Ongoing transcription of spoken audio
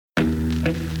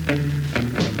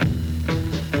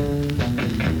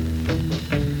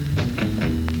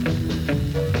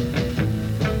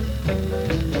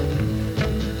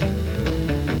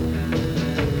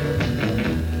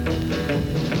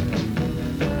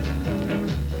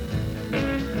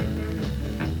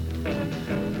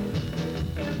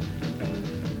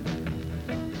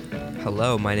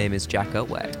Hello, my name is Jack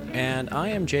Otway. And I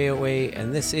am JOA,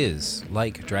 and this is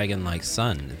Like Dragon Like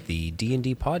Son, the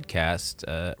D&D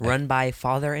podcast. Run by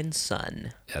father and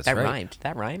son. That's that right. rhymed.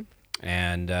 That rhyme?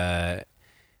 And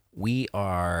we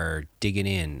are digging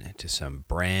in to some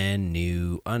brand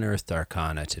new Unearthed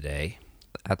Arcana today.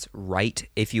 That's right.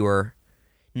 If you are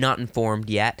not informed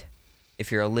yet,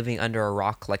 if you're living under a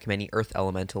rock like many earth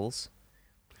elementals.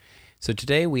 So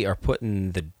today we are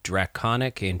putting the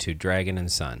Draconic into Dragon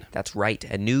and Son. That's right.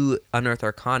 A new Unearthed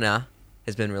Arcana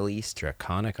has been released,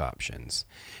 Draconic options.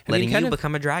 letting you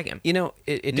become a dragon. You know,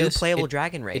 it New does, playable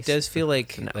dragon race. It does feel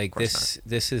like No, of course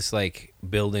this is like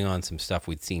building on some stuff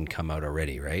we'd seen come out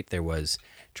already, right? There was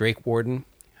Drake Warden,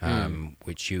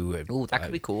 which you Ooh, that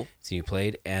could be cool. So you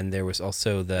played, and there was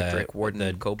also the Drake Warden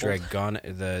the Kobold?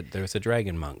 there was a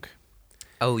Dragon Monk.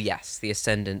 Oh, yes, the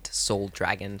Ascendant Soul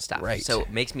Dragon stuff. Right. So it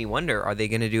makes me wonder, are they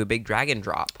going to do a big dragon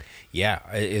drop? Yeah,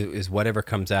 it is whatever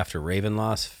comes after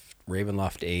Ravenloft.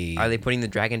 Are they putting the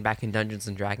dragon back in Dungeons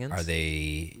 & Dragons? Are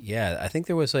they? Yeah, I think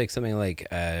there was like something like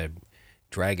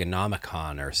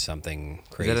Dragonomicon or something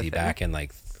crazy back in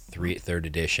like third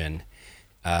edition.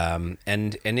 And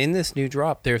in this new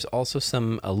drop, there's also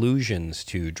some allusions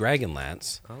to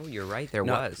Dragonlance. Oh, you're right. There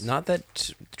was. Not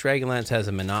that Dragonlance has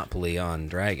a monopoly on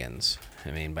dragons. I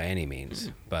mean, by any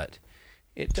means, but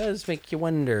it does make you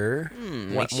wonder.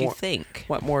 Makes you think.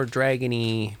 What more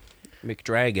dragony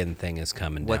McDragon thing is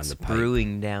coming What's down the pipe?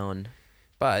 brewing down?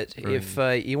 But if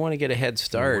you want to get a head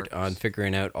start on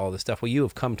figuring out all the stuff, well, you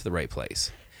have come to the right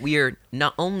place. We are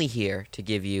not only here to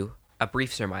give you a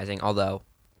brief surmising, although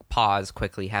pause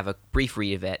quickly, have a brief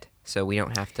read of it, so we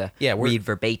don't have to read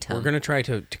verbatim. We're going to try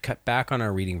to cut back on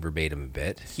our reading verbatim a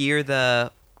bit. Hear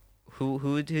the...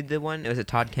 Who did the one? Was it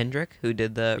Todd Kendrick who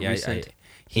did the recent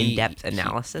in-depth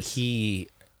analysis? He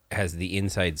has the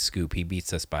inside scoop. He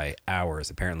beats us by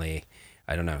hours. Apparently,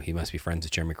 I don't know. He must be friends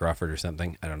with Jeremy Crawford or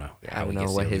something. I don't know. I don't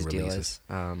know what his deal is.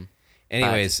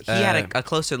 Anyways, he had a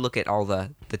closer look at all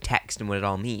the text and what it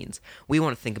all means. We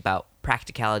want to think about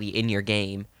practicality in your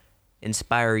game,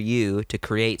 inspire you to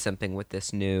create something with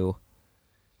these new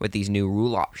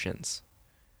rule options.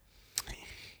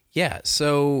 Yeah.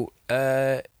 So.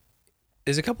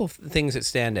 There's a couple of things that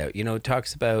stand out. You know, it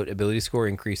talks about ability score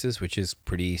increases, which is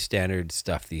pretty standard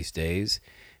stuff these days.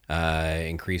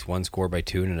 Increase one score by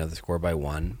 2 and another score by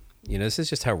 1. You know, this is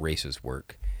just how races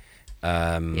work.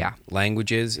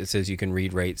 Languages, it says you can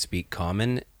read, write, speak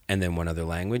Common, and then one other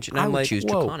language. And I'm would like, choose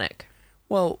whoa. Draconic.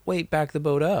 Well, wait, back the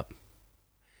boat up.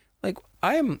 Like,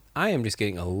 I am just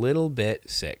getting a little bit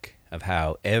sick of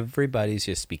how everybody's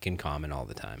just speaking Common all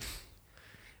the time.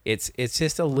 It's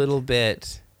just a little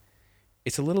bit...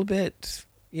 It's a little bit,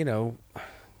 you know,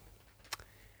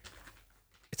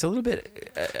 it's a little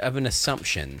bit of an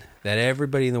assumption that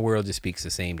everybody in the world just speaks the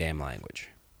same damn language.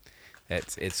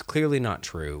 It's clearly not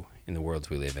true in the worlds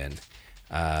we live in.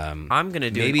 I'm going to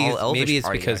do maybe an all-Elvish maybe it's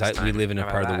party because next time. we live in a How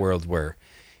part of about the world where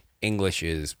English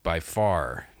is by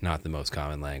far not the most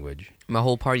common language. that? My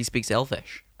whole party speaks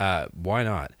Elvish. Why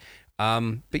not?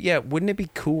 But yeah, wouldn't it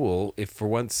be cool if for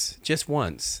once, just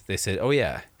once, they said, oh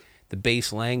yeah, the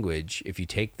base language, if you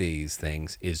take these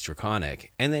things, is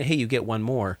Draconic. And then, hey, you get one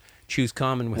more. Choose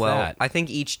Common with that. I think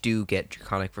each do get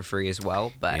Draconic for free as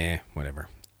well, but... whatever.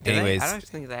 Do Anyways, they? I don't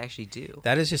think they actually do.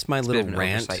 that is just my It's a little bit of an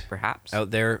rant oversight, perhaps.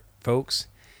 out there, folks.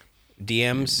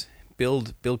 DMs,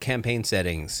 build campaign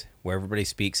settings where everybody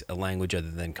speaks a language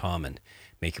other than Common.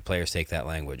 Make your players take that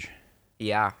language.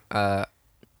 Yeah.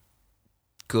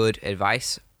 Good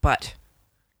advice, but...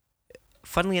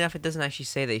 Funnily enough, it doesn't actually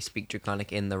say they speak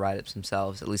Draconic in the write-ups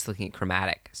themselves, at least looking at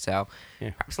Chromatic. So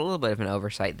perhaps a little bit of an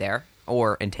oversight there.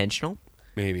 Or intentional?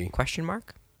 Maybe. Question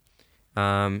mark?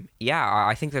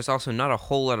 I think there's also not a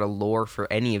whole lot of lore for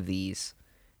any of these.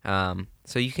 So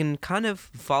you can kind of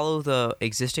follow the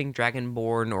existing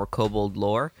Dragonborn or Kobold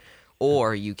lore,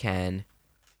 or you can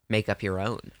make up your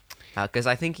own. Because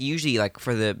I think usually, like,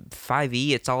 for the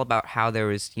 5e, it's all about how there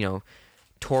was,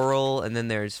 Toril, and then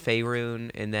there's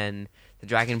Faerun, and then the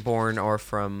Dragonborn are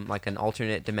from like an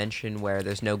alternate dimension where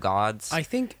there's no gods. I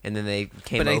think, and then they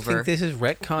came but over. I think this is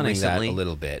retconning recently. that a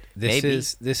little bit. Maybe.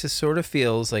 This is sort of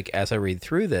feels like, as I read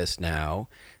through this now,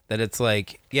 that it's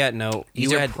like, yeah, no,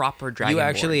 these are proper Dragonborn. You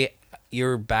actually,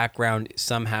 your background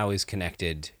somehow is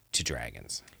connected to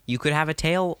dragons. You could have a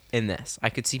tail in this. I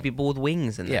could see people with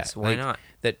wings in this. Why like, not?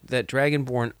 That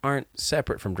Dragonborn aren't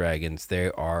separate from dragons. They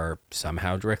are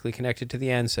somehow directly connected to the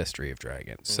ancestry of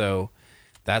dragons. So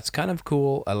that's kind of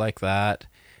cool. I like that.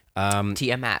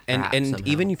 Tiamat, and somehow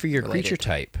even for your related. creature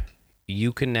type,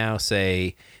 you can now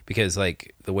say, because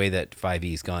like the way that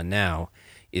 5e's gone now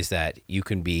is that you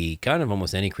can be kind of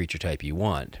almost any creature type you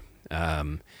want.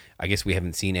 I guess we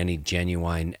haven't seen any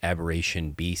genuine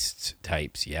aberration beast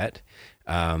types yet,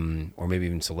 or maybe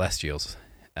even celestials.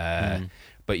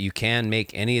 But you can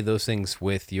make any of those things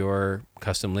with your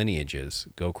custom lineages.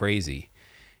 Go crazy.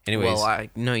 Anyways, Well,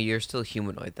 no, you're still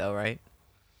humanoid though, right?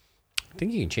 I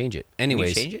think you can change it.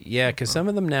 Anyways, change it? yeah, because some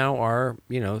of them now are,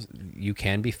 you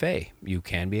can be Fey. You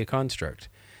can be a construct.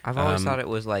 I've always thought it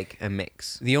was like a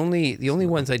mix. The only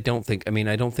ones I think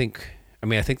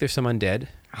there's some undead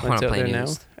I ones wanna out play there an now.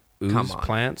 ooze. Ooze Come on.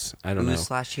 plants. I don't know.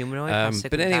 Ooze/humanoid. How sick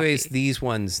But would that anyways, be? these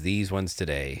ones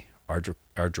today are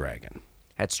dragon.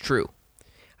 That's true.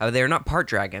 They're not part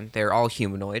dragon. They're all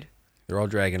humanoid, They're all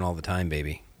dragon all the time,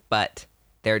 baby. but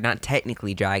they're not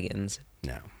technically dragons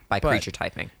No. by But- creature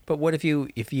typing. But what if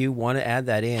you want to add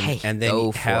that in Hey, and then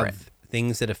go for have it.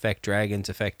 things that affect dragons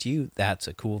affect you? That's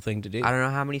a cool thing to do. I don't know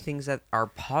how many things that are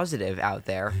positive out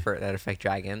there that affect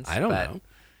dragons. I don't but know.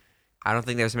 I don't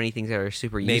think there's many things that are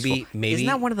super Maybe- useful. maybe- Isn't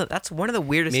that one of the? That's one of the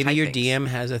weirdest. Maybe your typings. DM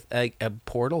has a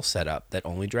portal set up that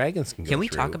only dragons can go Can we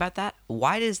through. talk about that?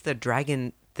 Why does the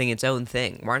dragon thing its own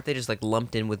thing? Why aren't they just like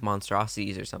lumped in with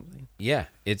monstrosities or something? Yeah,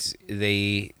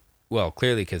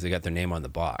 clearly because they got their name on the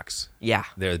box. Yeah,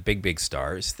 They're big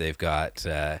stars. They've got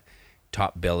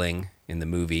top billing in the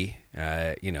movie.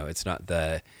 It's not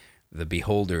the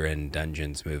Beholder and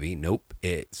Dungeons movie. Nope,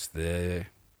 it's the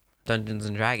Dungeons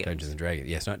and Dragons. Dungeons and Dragons.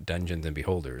 Yeah, it's not Dungeons and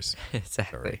Beholders.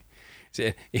 Exactly.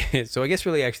 Sorry. So I guess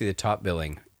really actually the top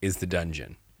billing is the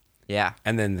dungeon, Yeah,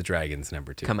 and then the dragons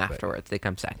number 2. come But, afterwards. They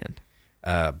come second.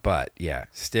 but yeah,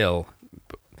 still,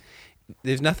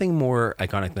 there's nothing more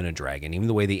iconic than a dragon. Even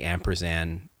the way the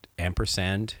ampersand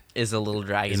Is a little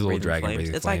dragon. Is a little breathing dragon flames.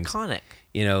 breathing It's flames.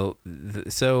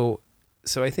 iconic.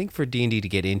 So I think for D&D to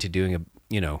get into doing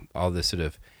all this sort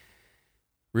of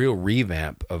real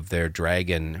revamp of their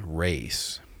dragon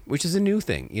race, which is a new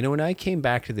thing. When I came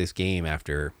back to this game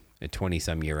after a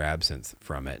 20-some year absence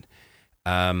from it,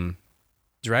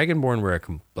 Dragonborn were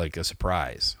a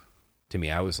surprise to me.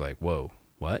 I was like, whoa,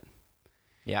 what?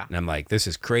 Yeah. And I'm like, this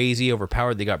is crazy,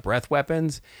 overpowered. They got breath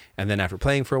weapons. And then after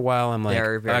playing for a while, I'm like,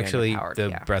 They're very actually, underpowered, the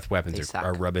yeah. breath They weapons suck.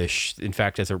 are rubbish. In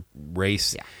fact, as a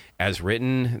race, Yeah. as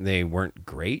written, they weren't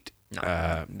great.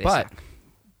 No, they but suck.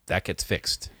 that gets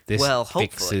fixed. This Well, hopefully.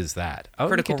 fixes that. Oh,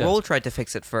 Critical it does. Role tried to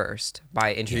fix it first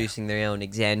by introducing their own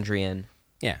Exandrian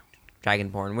Yeah.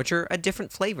 Dragonborn, which are a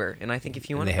different flavor. And I think if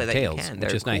you want And to they play have that, tails, you can. which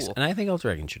They're is nice. cool. And I think all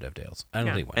dragons should have tails. I don't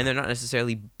Yeah. think why. And they're not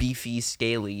necessarily beefy,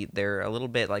 scaly. They're a little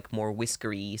bit like more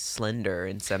whiskery, slender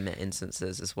in some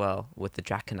instances as well, with the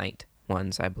Draconite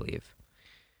ones, I believe,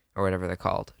 or whatever they're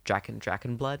called.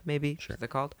 Draken blood, maybe they're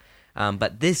called.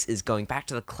 But this is going back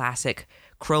to the classic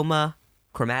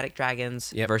chromatic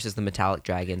dragons Yep. versus the metallic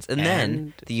dragons, and then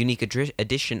And- the unique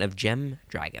addition of gem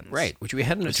dragons. Right, which we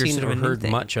hadn't Which are seen sort of or a new heard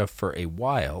thing. much of for a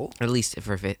while. At least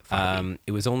for 5e.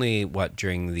 It was only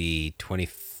during the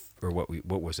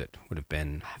what was it? Would have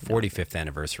been 45th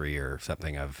anniversary or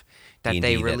something of that D&D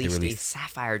they released a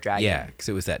sapphire dragon. Yeah, because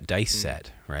it was that dice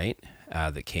set, right?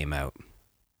 That came out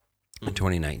in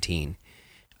 2019.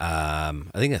 I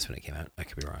think that's when it came out. I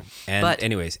could be wrong. And But-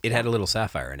 anyways, it had a little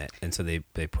sapphire in it, and so they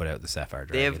put out the sapphire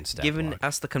They dragon have stat given block.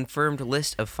 us the confirmed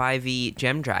list of 5e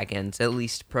gem dragons, at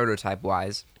least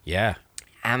prototype-wise. Yeah,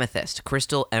 Amethyst,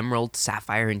 crystal, emerald,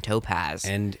 sapphire, and topaz.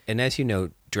 and as you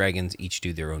know, dragons each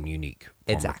do their own unique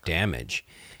form Exactly. of damage.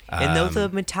 And though the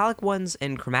metallic ones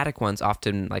and chromatic ones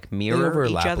often like They mirror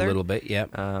overlap each other, a little bit. Yeah.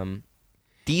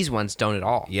 these ones don't at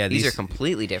all. Yeah, these are these-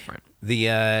 completely different.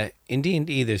 The in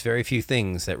D&D, there's very few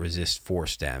things that resist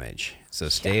force damage. So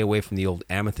stay away from the old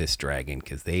amethyst dragon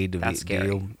because they That's scary.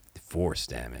 deal force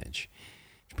damage.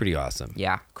 It's pretty awesome.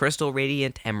 Yeah, crystal,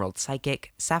 radiant, emerald,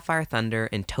 psychic, sapphire, thunder,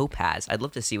 and topaz. I'd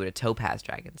love to see what a topaz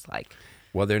dragon's like.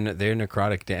 Well, they're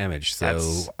necrotic damage. So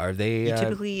That's- are they? You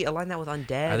typically align that with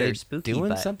undead are they or spooky, doing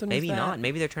but something with maybe that? not.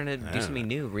 Maybe they're trying to do something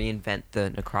new, reinvent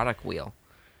the necrotic wheel.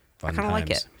 fun I kind of like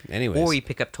times. it. Anyways, Or you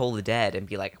pick up Toll the Dead and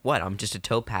be like, what? I'm just a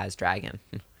topaz dragon.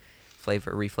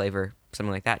 Reflavor,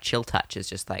 something like that. Chill Touch is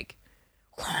just like,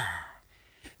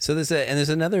 so there's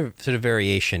another sort of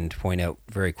variation to point out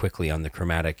very quickly on the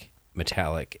chromatic,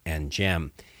 metallic, and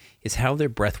gem, is how their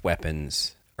breath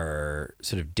weapons are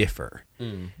sort of differ.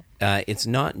 It's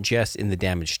not just in the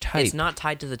damage type. it's not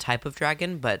tied to the type of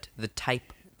dragon, but the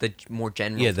type the more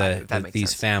general Yeah, fighter, if that makes these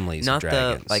sense. families Not of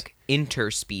dragons. the like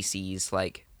interspecies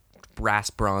like brass,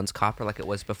 bronze, copper like it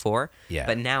was before. Yeah.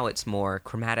 But now it's more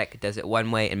chromatic does it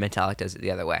one way and metallic does it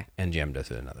the other way. And Gem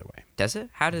does it another way. Does it?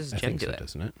 How does I Gem think do so, it?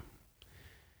 doesn't it?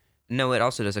 No, it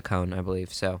also does a cone, I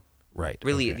believe. So Right.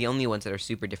 really, okay. the only ones that are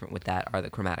super different with that are the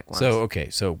chromatic ones. So, okay.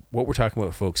 So what we're talking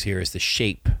about, folks, here is the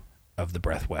shape of the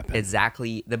breath weapon.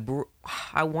 exactly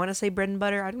I want to say bread and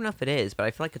butter. I don't know if it is, but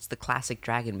I feel like it's the classic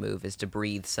dragon move is to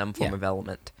breathe some form Yeah. of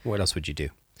element. What else would you do?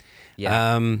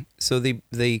 Yeah. So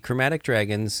the chromatic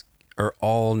dragons are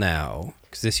all now,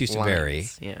 because this used to vary,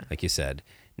 Lines, yeah. like you said.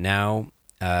 Now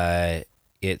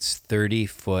it's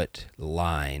 30-foot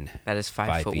line. That is 5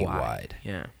 5 foot feet wide. wide.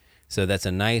 Yeah. So that's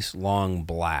a nice long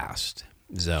blast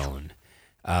zone.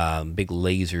 Big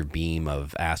laser beam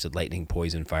of acid, lightning,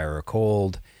 poison, fire, or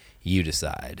cold. You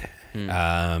decide.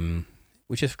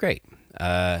 Which is great.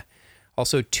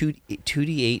 Also,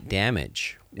 2d8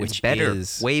 damage, which It's better,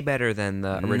 is way better than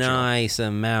the original. nice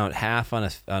amount. Half on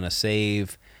a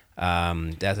save.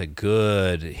 That's a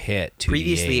good hit. 2d8.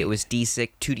 Previously, it was D6,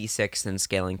 2d6, then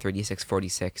scaling 3d6,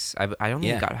 4d6. I don't think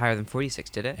Yeah. it got higher than 46,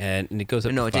 did it? and it goes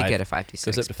up. No, to it did 5 get a 5d6.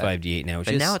 Goes up to but- 5d8 now, which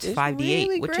But is now it's is 5d8,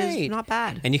 really which great. is not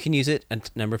bad. And you can use it a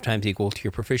number of times equal to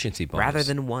your proficiency bonus, Rather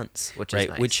than once, which right. is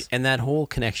nice. Which and that whole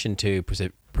connection to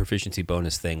proficiency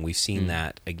bonus thing, we've Mm. seen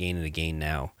that again and again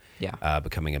now. Yeah.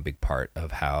 Becoming a big part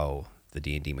of how the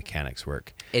D&D mechanics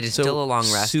work. It is So, still a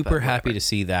long rest, Super but happy whatever. to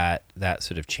see that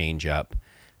sort of change up.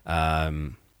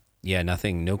 Yeah,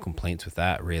 no complaints with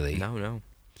that really. No.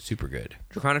 Super good.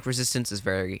 Draconic resistance is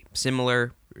very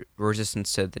similar.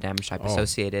 Resistance to the damage type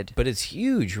associated. But it's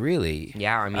huge, really.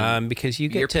 Yeah, I mean, because you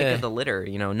your get to pick of the litter.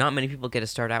 Not many people get to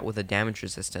start out with a damage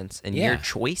resistance, and Yeah. your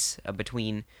choice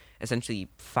between essentially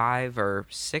 5 or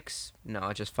 6,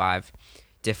 no, just 5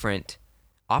 different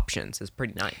options is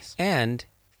pretty nice. and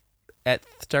at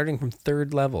starting from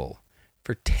 3rd level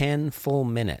for 10 full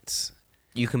minutes.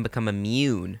 You can become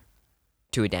immune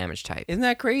to a damage type. Isn't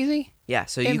that crazy? Yeah,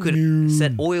 so you could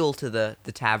set oil to the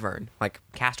tavern, like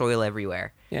cast oil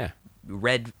everywhere. Yeah.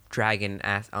 Red dragon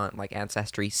like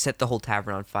ancestry, set the whole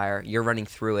tavern on fire. You're running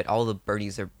through it. All the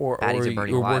birdies are baddies are burning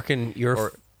you're alive. working your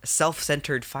or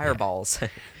self-centered fireballs.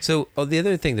 So, the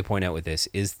other thing to point out with this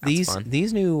is fun.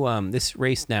 these new this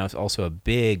race now is also a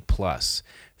big plus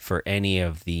for any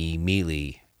of the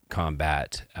melee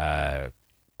combat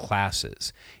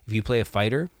classes. If you play a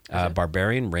fighter,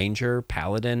 barbarian, ranger,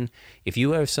 paladin, if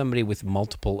you have somebody with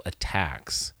multiple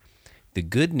attacks, the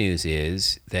good news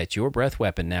is that your breath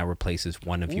weapon now replaces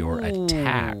one of your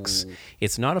attacks.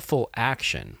 It's not a full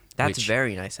action. That's which-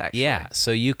 very nice, actually. yeah,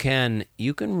 so you can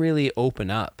really open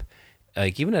up,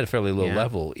 like even at a fairly low Yeah.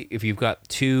 level. If you've got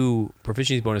 2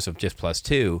 proficiency bonus of just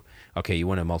 +2, okay, you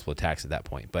want to have multiple attacks at that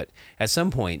point. But at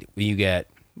some point, when you get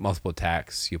multiple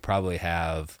attacks, you probably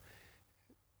have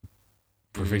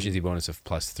proficiency bonus of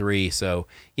 +3. So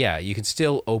yeah, you can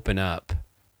still open up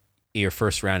your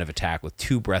first round of attack with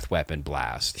 2 breath weapon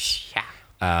blasts. Yeah.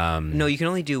 No, you can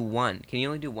only do one. Can you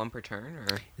only do one per turn?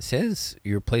 Or It says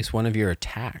you replace one of your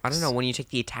attacks. I don't know. When you take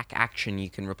the attack action, you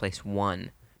can replace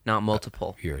one, not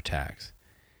multiple. Your attacks.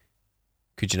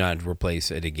 Could you not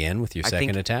replace it again with your I second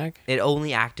think- attack? It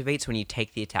only activates when you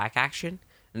take the attack action,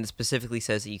 and it specifically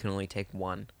says that you can only take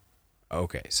one.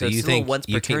 Okay, So so it's you a little think once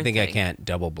per you turn think I thing. can't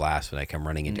double blast when I come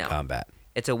running into No. combat?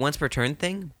 It's a once per turn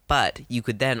thing, but you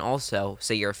could then also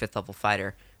say you're a 5th level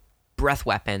fighter, breath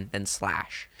weapon, then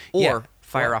slash, or Yeah.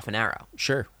 fire Well- off an arrow.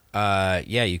 Sure.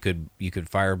 Yeah, you could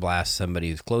fire blast somebody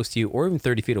who's close to you, or even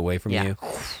 30 feet away from Yeah. you,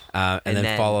 and And then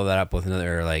then follow that up with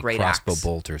another like great crossbow axe.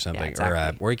 bolt or something,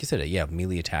 exactly. or like you said, yeah,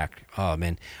 melee attack. Oh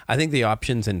man, I think the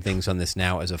options and things on this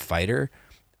now as a fighter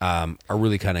are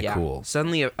really kind of Yeah. cool.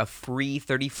 Suddenly, a free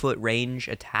 30-foot range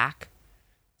attack.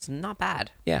 It's not bad.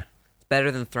 Yeah. It's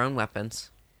better than thrown weapons.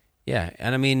 Yeah,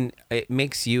 and I mean, it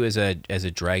makes you as a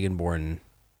dragonborn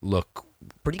look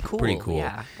Pretty cool. pretty cool.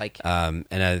 Yeah. Like, And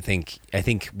I think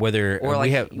whether Or like,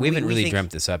 we haven't we really think-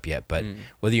 dreamt this up yet, but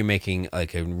whether you're making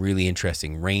like a really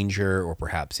interesting ranger or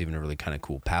perhaps even a really kind of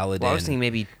cool paladin. well, I was thinking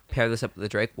maybe pair this up with the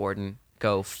Drake Warden,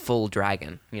 go full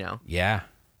dragon, Yeah,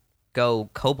 Go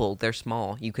kobold, they're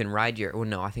small. You can ride your... Well,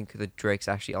 no, I think the Drake's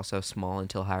actually also small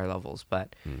until higher levels,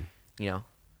 but,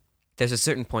 there's a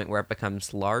certain point where it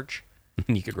becomes large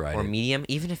you could ride or it. medium.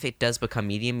 Even if it does become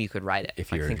medium, you could ride it.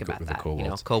 If Like, you're think with about the that.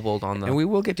 kobolds. Kobold on the... And we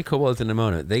will get to kobolds in a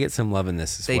moment. They get some love in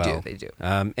this as They well.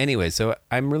 do. Anyway, so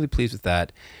I'm really pleased with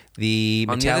that. The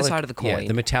On metallic, the other side of the yeah, coin.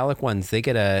 the metallic ones, they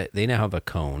now have a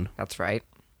cone. That's right.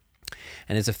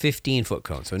 and it's a 15-foot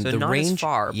cone. So, the not range, as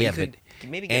far, but yeah, you could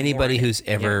maybe get anybody more in it. who's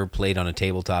ever played on a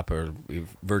tabletop or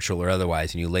virtual or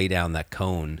otherwise, and you lay down that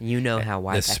cone, You know how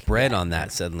wide the that can spread get. on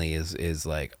that suddenly is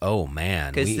like, oh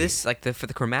man, Because this, like for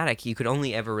the chromatic, you could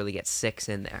only ever really get 6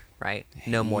 in there, right?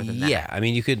 No more than that. Yeah, I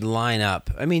mean, you could line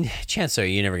up. I mean, chances are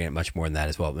you never get much more than that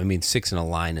as well. I mean, 6 in a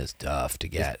line is tough to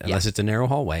get unless it's a narrow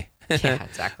hallway. Yeah,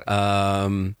 exactly.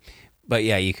 But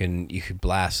yeah, you could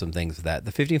blast some things with that.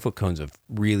 The 15-foot cone's a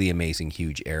really amazing,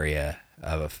 huge area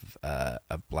of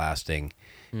blasting,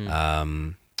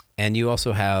 and you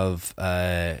also have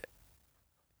the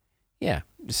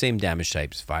same damage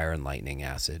types: fire and lightning,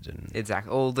 acid, and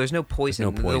Exactly. Oh, there's no poison.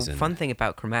 no poison. The fun thing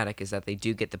about chromatic is that they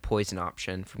do get the poison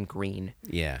option from green,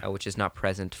 yeah. which is not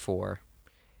present for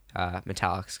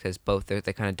metallics, because both they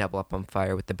kind of double up on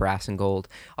fire with the brass and gold.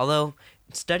 Although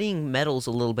studying metals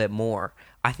a little bit more,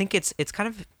 I think it's kind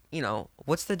of,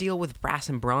 what's the deal with brass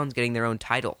and bronze getting their own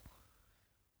title?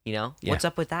 Yeah. What's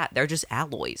up with that? They're just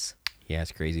alloys. Yeah,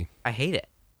 it's crazy. I hate it.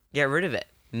 Get rid of it.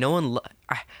 No one.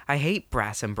 I hate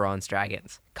brass and bronze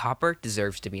dragons. Copper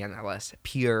deserves to be on that list.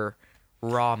 Pure,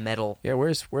 raw metal. Yeah,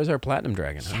 where's our platinum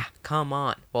dragon? Huh? Yeah, come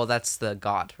on. Well, that's the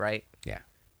god, right? Yeah.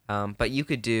 But you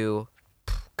could do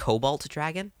cobalt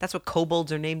dragon. That's what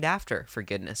kobolds are named after, for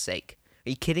goodness sake. Are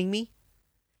you kidding me?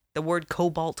 The word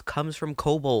cobalt comes from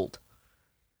kobold.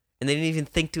 And they didn't even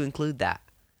think to include that.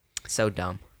 So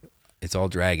dumb. It's all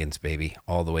dragons, baby,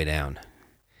 all the way down.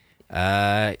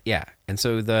 Yeah, and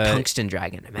so the Tungsten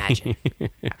dragon, imagine.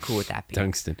 How cool would that be?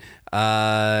 tungsten.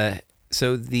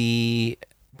 So the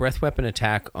breath weapon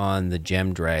attack on the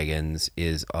gem dragons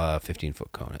is a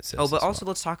 15-foot cone. It says. Oh, but as also well.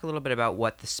 let's talk a little bit about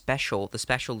what the special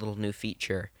little new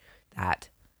feature that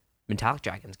metallic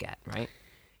dragons get, right?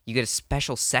 You get a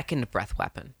special second breath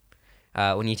weapon.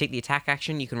 When you take the attack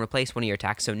action, you can replace one of your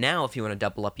attacks. So now if you want to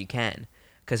double up, you can.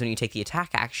 Because when you take the attack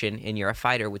action and you're a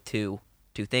fighter with two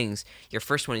things, your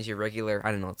first one is your regular,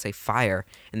 I don't know, let's say fire.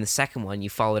 And the second one, you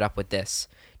follow it up with this,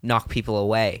 knock people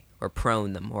away or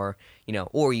prone them, or,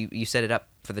 or you set it up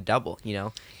for the double,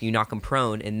 you knock them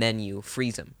prone and then you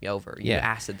freeze them over, you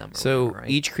acid them. Or so whatever, right?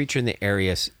 each creature in the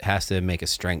area has to make a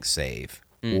strength save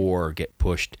or get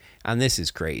pushed. And this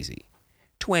is crazy.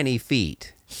 20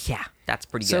 feet. Yeah, that's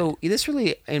pretty good. So this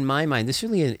really, in my mind, this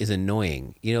really is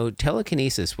annoying.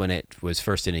 Telekinesis, when it was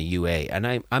first in a UA,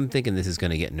 and I'm thinking this is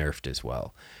going to get nerfed as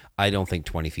well. I don't think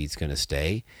 20 feet is going to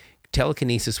stay.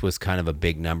 Telekinesis was kind of a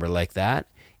big number like that,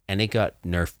 and it got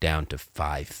nerfed down to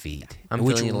 5 feet. I'm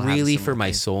which feeling it'll have really, some for my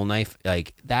working. soul knife,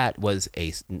 like that was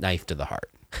a knife to the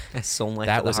heart. A soul knife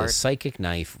That to the was a heart. psychic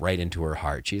knife right into her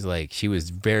heart. She was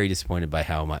very disappointed by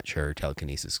how much her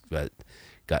telekinesis got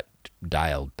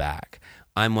dialed back.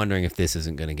 I'm wondering if this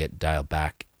isn't going to get dialed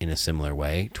back in a similar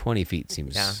way. 20 feet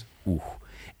seems... Ooh.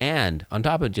 And on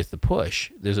top of just the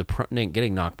push, there's a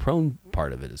getting knocked prone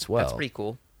part of it as well. That's pretty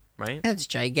cool, right? That's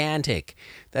gigantic.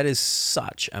 That is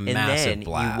such a And massive then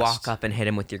blast. you walk up and hit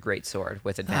him with your great sword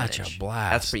with advantage. Such a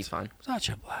blast. That's pretty fun. Such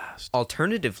a blast.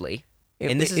 Alternatively,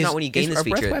 and this is not when you gain this are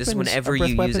breath feature. This is weapons- whenever are breath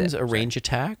you use weapons it. a range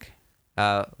attack?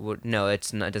 No,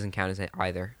 it's not. It doesn't count as it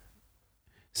either.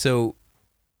 So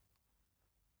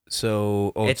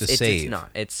it's a save. It's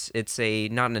not. It's a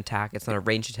not an attack. It's not a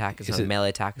ranged attack. It's not a melee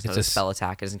attack. It's not a spell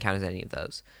attack. It doesn't count as any of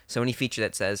those. So any feature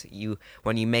that says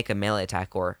when you make a melee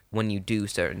attack or when you do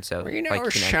certain you can add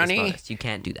this Sonny, bonus, you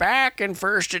can't do that. Back in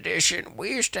first edition,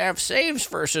 we used to have saves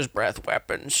versus breath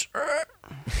weapons.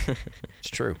 It's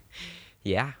true.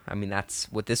 Yeah, I mean that's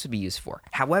what this would be used for.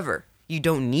 However, you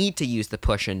don't need to use the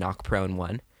push and knock prone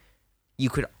one. You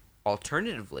could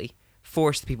alternatively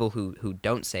force the people who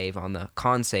don't save on the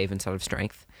con save instead of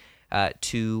strength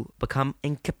to become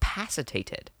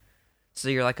incapacitated. So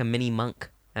you're like a mini monk,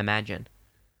 imagine.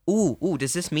 Ooh,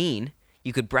 does this mean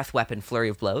you could breath weapon flurry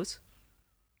of blows?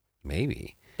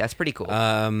 Maybe. That's pretty cool.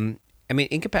 I mean,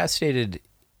 incapacitated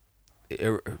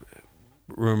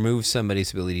removes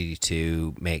somebody's ability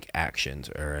to make actions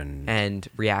and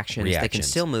reactions. They can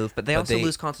still move, but they also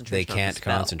lose concentration. They can't on the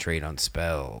spell. concentrate on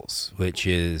spells, which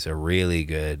is a really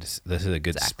good. This is a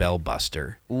good spell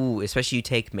buster. Ooh, especially you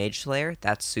take Mage Slayer.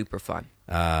 That's super fun.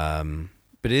 But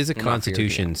it is a Well, not for your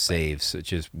Constitution DM, save,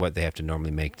 which is what they have to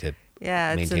normally make to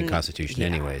maintain Constitution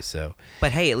anyway. So,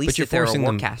 but hey, at least you're if they're a forcing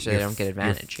them, warcaster, they don't get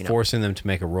advantage. You're forcing them to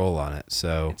make a roll on it.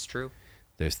 So it's true.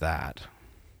 there's that.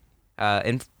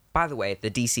 And by the way, the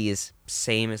DC is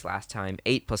same as last time,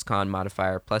 8 plus con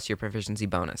modifier plus your proficiency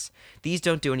bonus. These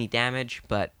don't do any damage,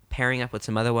 but pairing up with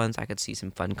some other ones, I could see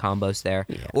some fun combos there.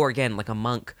 Yeah. Or again, like a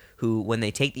monk who, when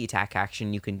they take the attack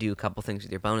action, you can do a couple things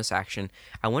with your bonus action.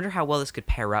 I wonder how well this could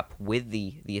pair up with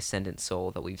the Ascendant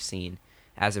Soul that we've seen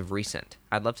as of recent.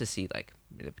 I'd love to see like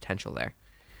the potential there.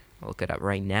 I'll look it up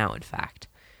right now, in fact.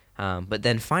 But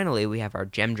then finally, we have our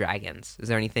gem dragons. Is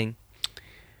there anything?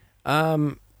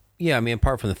 Yeah, I mean,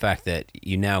 apart from the fact that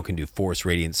you now can do Force,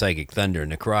 Radiant, Psychic, Thunder,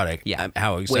 Necrotic. Yeah,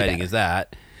 how way exciting better. is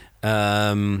that?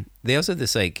 They also have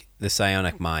this like the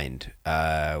Psionic Mind,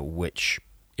 which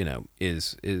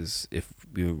is if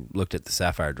you looked at the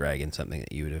Sapphire Dragon, something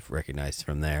that you would have recognized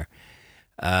from there.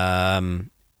 And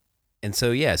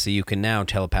so so you can now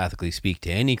telepathically speak to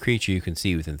any creature you can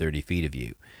see within 30 feet of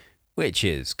you, which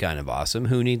is kind of awesome.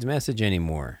 Who needs message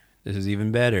anymore? This is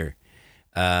even better.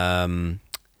 You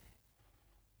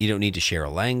don't need to share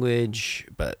a language,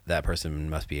 but that person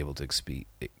must be able to speak,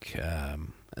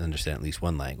 understand at least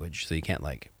one language. So you can't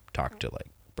like talk to like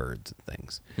birds and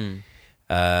things.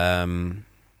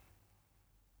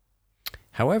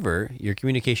 However, your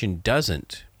communication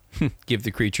doesn't give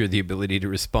the creature the ability to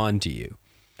respond to you.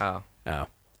 Oh. All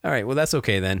right. Well, that's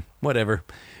okay then. Whatever.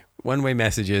 One-way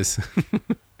messages.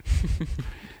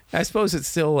 I suppose it's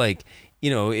still like,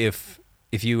 if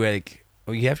you like,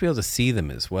 you have to be able to see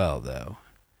them as well, though.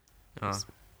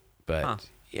 But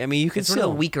I mean, you can It's still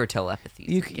one of the weaker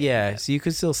telepathies. so you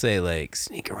could still say like,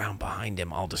 sneak around behind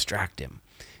him, I'll distract him.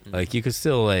 Like you could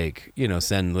still like,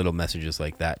 send little messages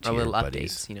like that to Or your little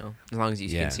buddies. updates, as long as you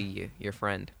Yeah. can see your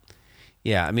friend.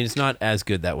 Yeah, I mean, it's not as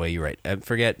good that way. You're right.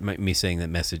 Forget me saying that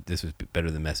message. This was better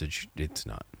than message. It's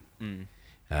not.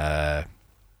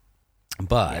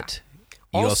 But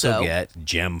you also Also, get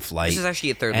gem flight. This is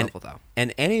actually a third and, level, though.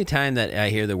 And any time that I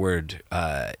hear the word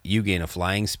you gain a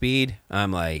flying speed,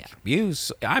 I'm like,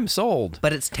 I'm sold.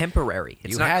 But it's temporary.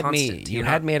 It's You not had me- constant. you You're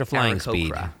had not me at a flying Aarakocra.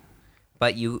 speed.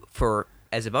 But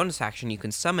as a bonus action, you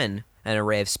can summon an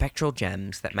array of spectral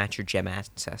gems that match your gem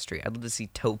ancestry. I'd love to see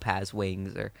topaz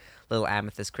wings or little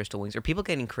amethyst crystal wings, or people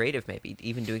getting creative, maybe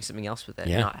even doing something else with it,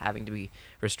 Yeah. not having to be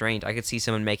restrained. I could see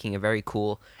someone making a very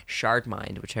cool shard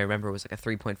mind, which I remember was like a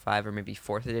 3.5 or maybe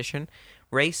 4th edition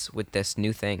race with this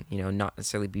new thing. Not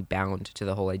necessarily be bound to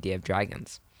the whole idea of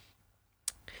dragons.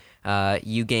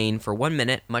 You gain for 1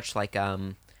 minute, much like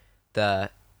the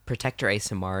Protector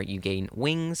ASMR, you gain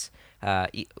wings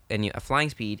and a flying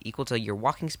speed equal to your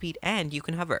walking speed, and you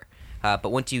can hover.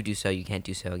 But once you do so, you can't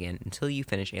do so again until you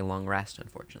finish a long rest,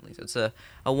 unfortunately. So it's a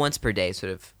once per day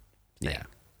sort of thing. Yeah.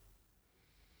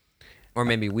 Or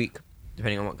maybe week,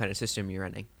 depending on what kind of system you're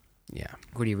running. Yeah.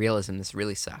 Gritty realism, this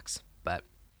really sucks, but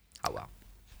oh well.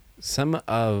 Some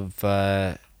of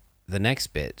the next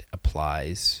bit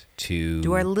applies to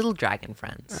our little dragon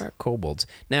friends. our kobolds.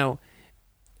 Now,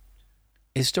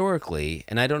 historically,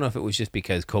 and I don't know if it was just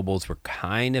because kobolds were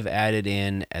kind of added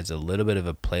in as a little bit of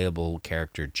a playable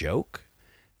character joke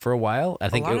for a while. I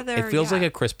think lot it, of their- it feels like yeah.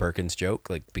 a Chris Perkins joke,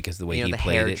 like because the way he The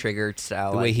played hair it, triggered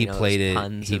style. the way like, he those played it,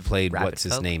 puns he of played rabbit what's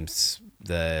his folk. name,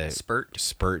 the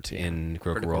Spurt. in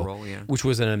Critical Critical Role, Role, yeah. which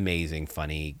was an amazing,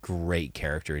 funny, great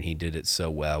character, and he did it so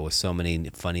well with so many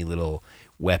funny little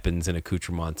weapons and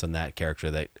accoutrements on that character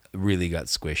that really got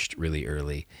squished really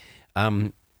early.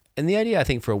 And the idea, I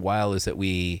think, for a while is that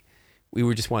we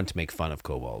were just wanting to make fun of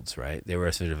kobolds, right? They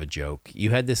were sort of a joke.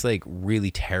 You had this like really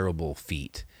terrible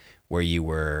feat where you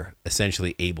were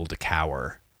essentially able to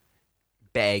cower,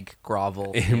 Beg,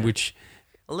 grovel. in yeah. which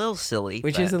a little silly.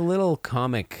 which but is a little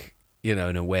comic, in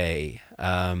a way.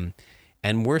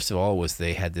 And worst of all was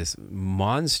they had this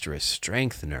monstrous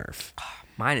strength nerf.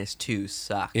 -2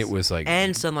 sucks. It was like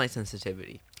and sunlight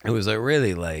sensitivity. it was like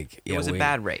really like It was a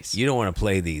bad race. You don't want to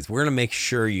play these. We're gonna make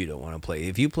sure you don't want to play.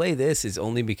 If you play this, it's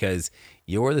only because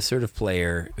you're the sort of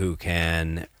player who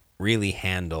can really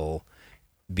handle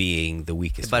being the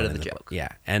weakest The butt one of in the joke. Yeah,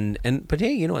 but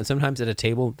hey, you know what? Sometimes at a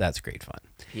table, that's great fun.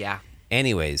 Yeah.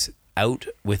 Anyways, out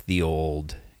with the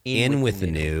old, in with the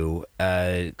new.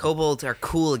 Kobolds are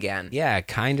cool again. Yeah,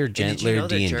 kinder, And gentler did you know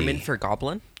they're D&D. German for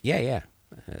goblin? Yeah.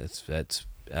 That's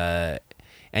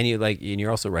and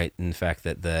you're also right in the fact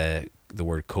that the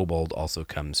word kobold also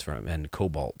comes from, and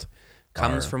cobalt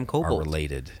Comes from cobalt, are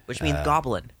related, Which means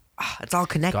goblin. It's all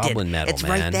connected. goblin metal. It's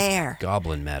man. right there.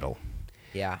 Goblin metal.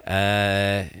 Yeah.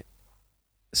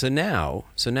 So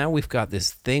now we've got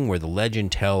this thing where the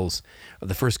legend tells of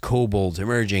the first kobolds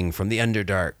emerging from the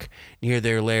Underdark near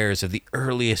their lairs of the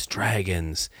earliest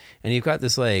dragons, and you've got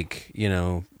this like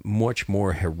much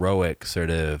more heroic sort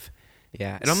of.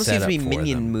 Yeah, it almost gives setup me for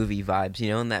Minion them. movie vibes,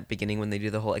 in that beginning when they do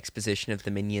the whole exposition of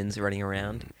the minions running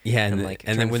around. Yeah, and like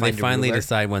then trying to when they find a finally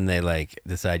ruler.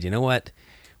 decide, you know what,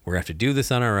 we're gonna have to do this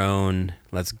on our own.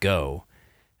 Let's go.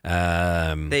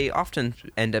 They often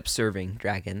end up serving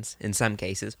dragons in some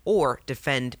cases, or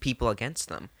defend people against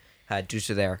them due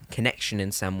to their connection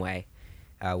in some way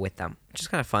with them, which is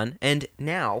kind of fun. And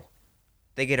now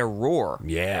they get a roar.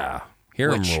 Yeah.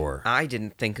 Hear 'em which roar. I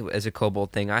didn't think of as a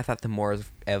kobold thing. I thought the more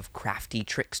of crafty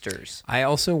tricksters. I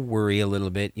also worry a little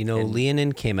bit. You know,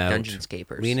 Leonin came out.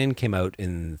 Dungeonscapers. Leonin came out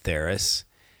in Theros,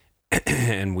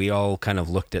 and we all kind of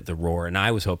looked at the roar, and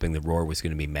I was hoping the roar was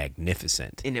going to be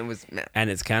magnificent. And it was... And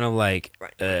it's kind of like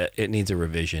Right. it needs a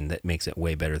revision that makes it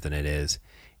way better than it is.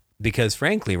 Because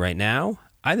frankly, right now,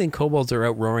 I think kobolds are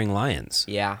out roaring lions.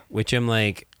 Yeah. Which I'm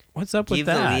like, what's up Give with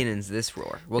the that? Leonins this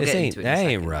roar. We'll This get ain't, into it in a that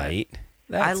second, ain't but right.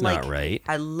 That's not right.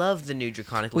 I love the new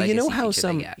Draconic Well, Legacy you know how feature they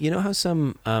some get. you know how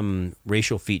some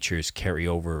racial features carry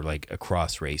over like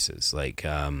across races, like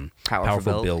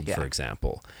powerful build, yeah. for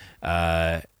example.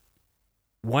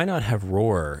 Why not have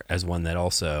roar as one that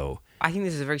also? I think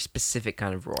this is a very specific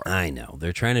kind of roar. I know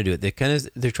they're trying to do it.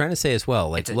 They're trying to say as well,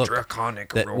 like It's a look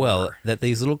draconic that roar. well that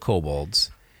these little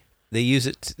kobolds. They use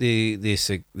it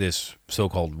this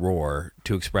so-called roar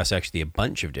to express actually a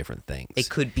bunch of different things. It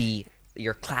could be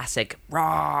your classic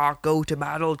raw, go to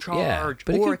battle, charge,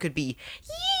 but it or could- it could be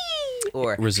yee,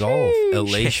 or Resolve,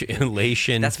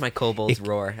 elation. That's my kobold's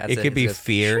roar. That's it could be It's just,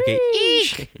 fear.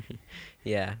 "Eek."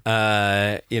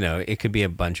 Yeah. You know, it could be a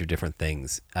bunch of different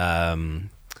things.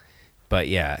 But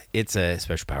yeah, it's a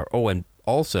special power. Oh, and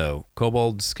also,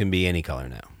 kobolds can be any color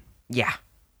now. Yeah.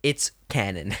 It's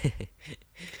canon.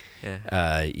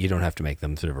 You don't have to make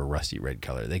them sort of a rusty red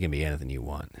color. They can be anything you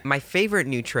want. My favorite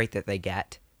new trait that they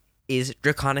get is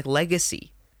Draconic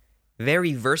Legacy.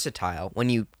 Very versatile. When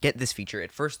you get this feature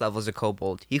at first level as a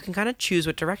kobold, you can kind of choose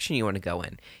what direction you want to go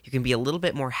in. You can be a little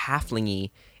bit more halfling-y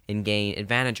and gain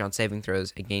advantage on saving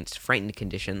throws against frightened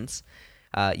conditions.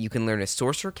 You can learn a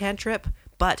sorcerer cantrip,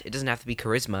 but it doesn't have to be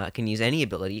charisma. It can use any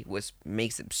ability, which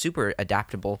makes it super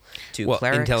adaptable to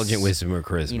clerics. intelligent wisdom or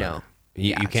charisma. You know, you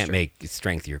yeah, can't sure. make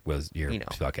strength your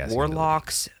spellcasting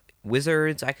warlocks,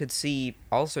 wizards. I could see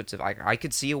all sorts of. I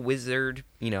could see a wizard.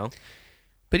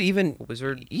 But even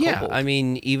Wizard. yeah, kobold. I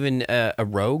mean, even a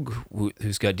rogue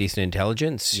who's got decent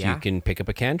intelligence, Yeah. you can pick up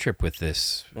a cantrip with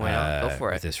this. Why not? Go for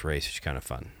with it. this race, which is kind of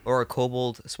fun. Or a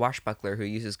kobold swashbuckler who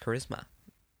uses charisma.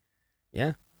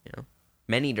 Yeah.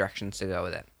 Many directions to go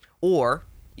with it. Or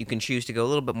you can choose to go a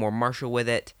little bit more martial with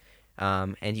it,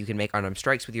 and you can make unarmed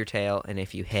strikes with your tail. And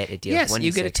if you hit, it deals Yes, 1d6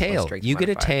 you get a plus tail. strength You get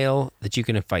a modifier. tail that you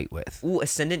can fight with. Ooh,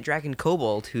 Ascendant Dragon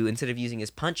Kobold, who instead of using his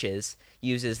punches,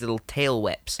 uses little tail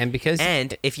whips. And because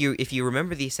if you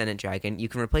remember the Ascendant Dragon, you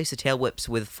can replace the tail whips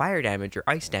with fire damage or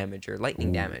ice damage or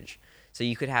lightning damage. So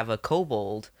you could have a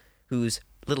kobold whose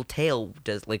little tail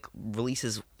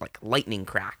releases like lightning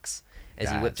cracks as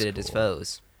he whipped That's it at his cool.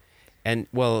 foes. And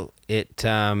well, it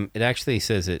actually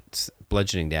says it's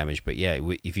bludgeoning damage, but yeah,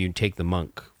 if you take the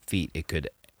monk feat, it could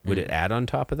would it add on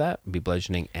top of that be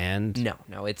bludgeoning and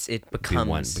No, it be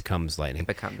becomes becomes lightning. It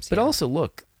becomes, But yeah. also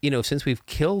look, since we've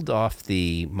killed off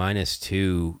the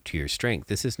 -2 to your strength,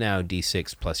 this is now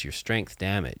d6 plus your strength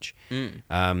damage.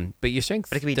 But your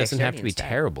strength But it can be doesn't have dexterity to be instead.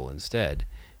 terrible instead.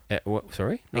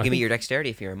 Sorry, It can be your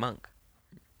dexterity if you're a monk.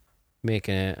 make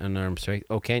an unarmed strike.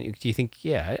 Oh, can you? Do you think?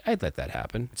 Yeah, I'd let that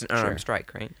happen. It's an unarmed Sure.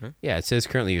 strike, right? Huh? Yeah, it says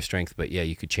currently your strength, but yeah,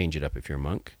 you could change it up if you're a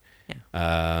monk.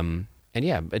 Yeah. And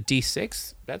yeah, a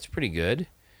D6, that's pretty good.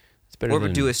 It's better Or than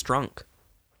would do a strunk.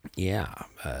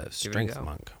 strength go.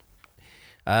 monk.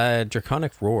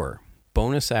 Draconic Roar,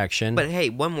 bonus action. But hey,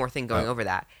 one more thing Oh. going over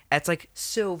that. That's like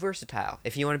so versatile.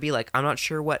 If you want to be like, I'm not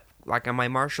sure what, like on my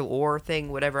martial or thing,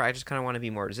 whatever, I just kind of want to be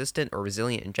more resistant or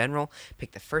resilient in general,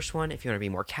 pick the first one. If you want to be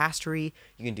more castery,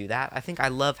 you can do that. I think I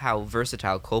love how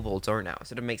versatile kobolds are now.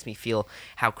 So it makes me feel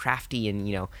how crafty and,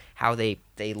 how they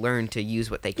learn to use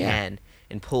what they can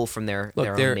and pull from their Look,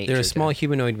 own they're nature. a to- small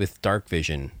humanoid with dark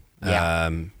vision. Yeah.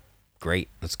 Great,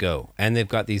 let's go. And they've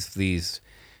got these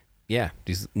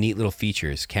neat little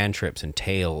features, cantrips and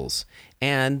tails,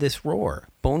 and this roar,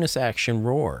 bonus action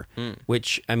roar,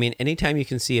 which, I mean, anytime you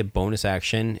can see a bonus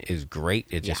action is great.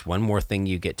 It's just one more thing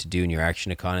you get to do in your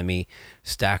action economy.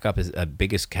 Stack up a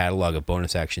biggest catalog of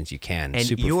bonus actions you can. And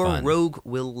Super your fun. rogue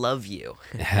will love you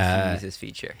if you use this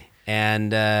feature.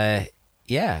 And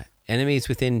enemies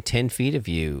within 10 feet of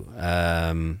you.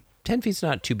 10 feet's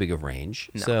not too big of range,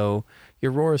 so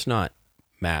your roar is not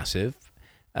massive.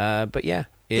 But yeah,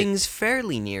 Things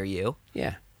fairly near you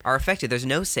yeah. are affected. There's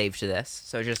no save to this,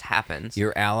 so it just happens.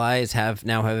 Your allies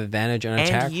now have advantage on And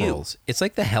attack you. rolls. It's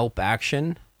like the help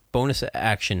action, bonus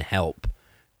action help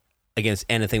against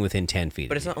anything within 10 feet.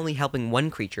 But of it's you. not only helping one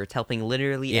creature, it's helping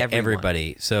literally Yeah, everyone.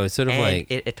 everybody. So it's sort of And like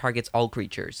it targets all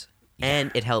creatures.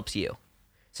 And it helps you.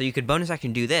 So you could bonus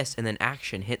action do this and then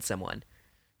action hit someone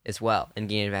as well and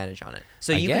gain advantage on it.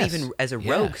 So I you guess. can even, as a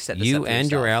Yeah. rogue, set this you up for and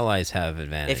your yourself. allies have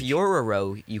advantage. If you're a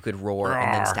rogue, you could roar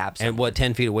and then stab someone. and what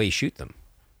 10 feet away, you shoot them.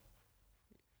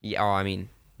 Yeah, I mean,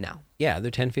 No. Yeah,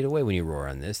 they're 10 feet away when you roar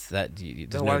on this. So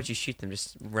why would you shoot them?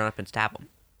 Just run up and stab them.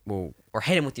 Well, Or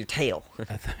hit them with your tail.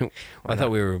 I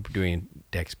thought we were doing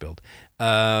dex build.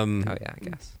 Oh, yeah, I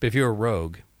guess. But if you're a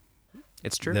rogue,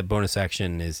 It's true. the bonus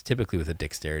action is typically with a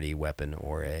dexterity weapon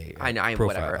or a I know, profile.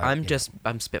 whatever. I'm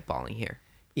spitballing here.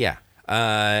 Yeah.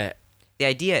 The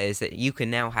idea is that you can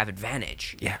now have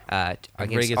advantage Yeah.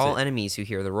 against gets all it. enemies who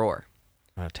hear the roar.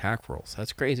 Attack rolls.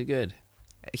 That's crazy good.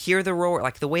 Hear the roar,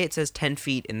 like the way it says 10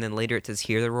 feet and then later it says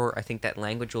hear the roar, I think that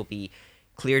language will be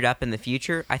cleared up in the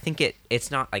future. I think it's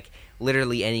not like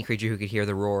literally any creature who could hear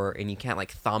the roar, and you can't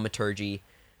like thaumaturgy,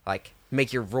 like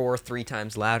make your roar 3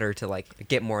 times louder to like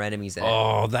get more enemies in it.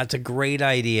 Oh, that's a great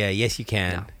idea. Yes, you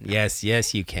can. No.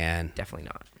 Yes, you can. Definitely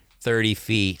not. 30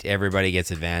 feet. Everybody gets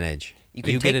advantage. You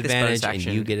can get take this bonus advantage, and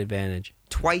action. you get advantage.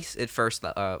 Twice at first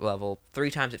level,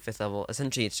 3 times at 5th level.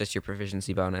 Essentially, it's just your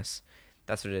proficiency bonus.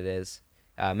 That's what it is.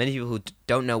 Many people who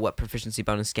don't know what proficiency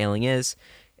bonus scaling is,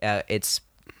 it's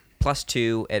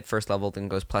 +2 at first level, then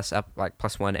goes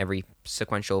 +1 every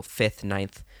sequential 5th,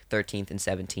 9th, 13th, and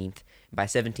 17th. By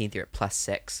 17th, you're at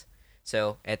 +6.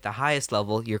 So at the highest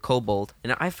level, you're kobold,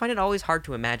 and I find it always hard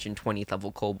to imagine 20th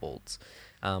level kobolds,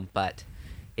 but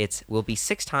it will be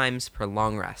 6 times per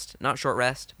long rest, not short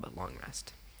rest, but long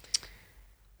rest.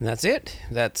 And that's it.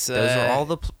 That's Those are all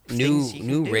the new things you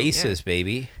can do, races, yeah.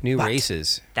 baby. New But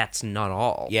races. That's not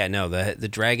all. Yeah, no, the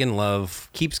dragon love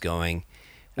keeps going.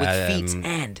 With feats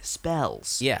and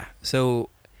spells. Yeah. So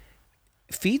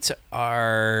feats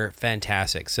are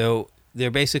fantastic. So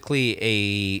they're basically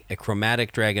a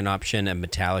chromatic dragon option, a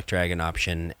metallic dragon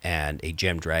option, and a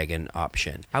gem dragon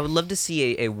option. I would love to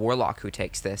see a warlock who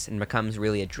takes this and becomes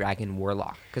really a dragon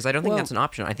warlock, because I don't think Well- that's an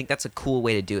option. I think that's a cool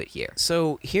way to do it here.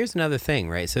 So here's another thing,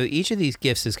 right? So each of these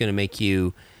gifts is going to make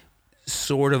you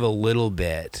sort of a little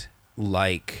bit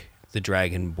like the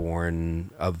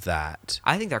Dragonborn of that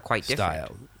I think they're quite different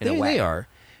style. in a way. They are.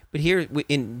 But here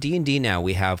in D&D now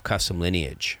we have custom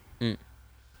lineage.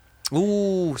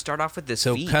 Ooh, start off with this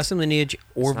So feat. custom lineage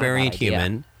or It's not a bad variant idea.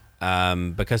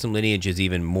 human, but custom lineage is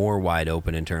even more wide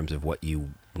open in terms of what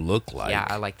you look like. Yeah,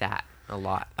 I like that a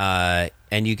lot.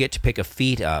 And you get to pick a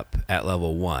feat up at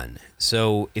level 1.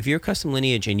 So if you're custom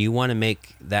lineage and you want to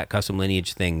make that custom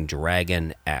lineage thing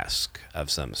dragon-esque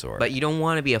of some sort. But you don't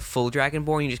want to be a full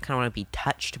dragonborn. You just kind of want to be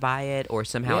touched by it or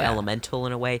somehow Yeah. elemental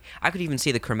in a way. I could even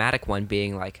see the chromatic one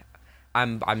being like,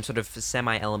 I'm sort of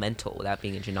semi-elemental without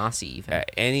being a genasi even.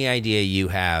 Any idea you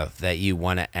have that you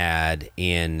want to add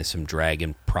in some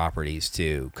dragon properties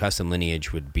to, custom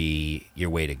lineage would be your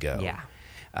way to go. Yeah.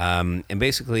 And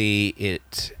basically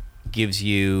it gives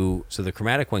you, so the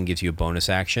chromatic one gives you a bonus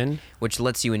action. Which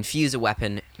lets you infuse a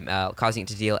weapon, causing it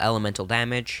to deal elemental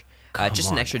damage. Just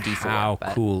Come an on, extra D4. How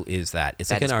but- cool is that? It's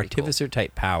that like is an pretty cool. artificer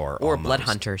type power, Or almost. blood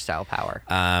hunter style power.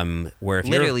 Where if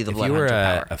Literally the if blood you were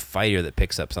hunter power. a fighter that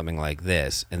picks up something like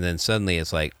this, and then suddenly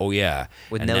it's like, oh yeah,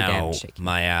 With and no now damage taken.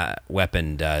 my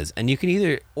weapon does, and you can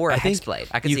either Or a I think hexblade.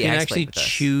 I could you see a can hexblade actually with this.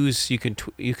 choose.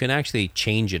 You can actually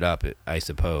change it up, I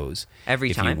suppose, Every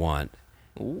if time? you want.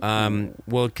 Ooh.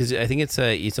 Well, because I think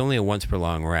it's only a once per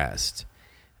long rest.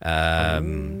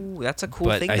 Ooh, that's a cool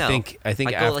but thing, I though. think Like, go,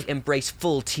 after- like, embrace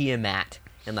full Tiamat.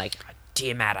 And, like,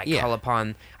 Tiamat, I Yeah. call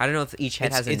upon... I don't know if each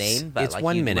head has a name, but, it's like,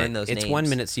 1 you minute. learn those It's names. 1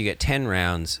 minute, so you get 10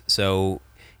 rounds. So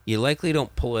you likely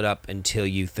don't pull it up until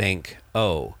you think,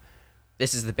 oh,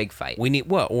 This is the big fight. we need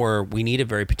what, or we need a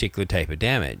very particular type of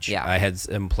damage. Yeah. I had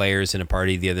some players in a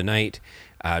party the other night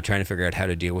trying to figure out how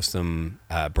to deal with some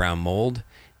brown mold.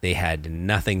 They had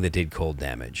nothing that did cold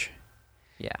damage.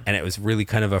 Yeah. And it was really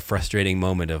kind of a frustrating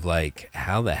moment of like,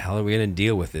 how the hell are we going to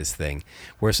deal with this thing?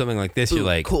 Where something like this, you're Ooh,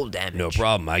 like, cold damage. no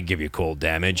problem, I give you cold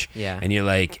damage. Yeah. And you're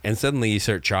like, and suddenly you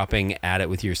start chopping at it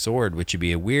with your sword, which would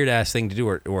be a weird ass thing to do,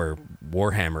 or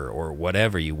Warhammer or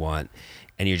whatever you want.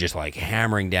 And you're just like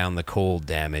hammering down the cold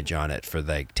damage on it for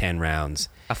like 10 rounds.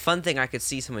 A fun thing I could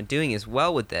see someone doing as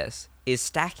well with this is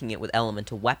stacking it with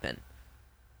elemental weapon.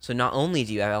 So not only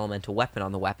do you have elemental weapon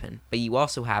on the weapon, but you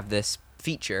also have this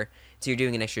feature. So you're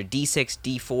doing an extra D6,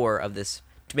 D4 of this,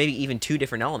 maybe even 2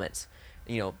 different elements.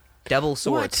 You know, double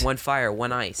swords, What? 1 fire,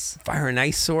 1 ice. Fire and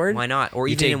ice sword? Why not? Or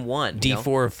You even take in one.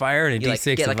 D4 of fire and a You like,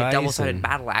 D6 get like of a ice. double-sided and-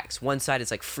 battle axe. One side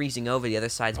is like freezing over, the other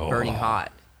side's burning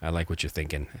hot. I like what you're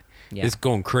thinking. Yeah. It's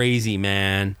going crazy,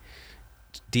 man.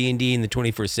 D&D in the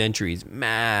 21st century is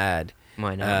mad.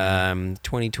 Why not?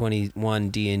 2021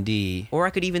 D&D. Or I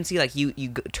could even see like you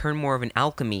turn more of an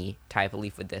alchemy type of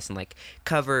leaf with this and like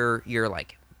cover your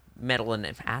like metal and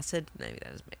acid. Maybe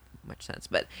that doesn't make much sense.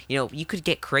 But you could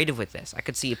get creative with this. I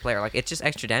could see a player like it's just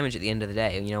extra damage at the end of the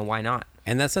day. Why not?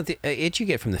 And that's not the it you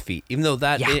get from the feat. Even though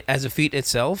that as a feat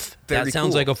itself, Very that sounds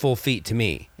cool. like a full feat to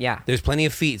me. Yeah. There's plenty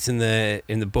of feats in the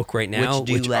book right now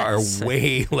Which do are less.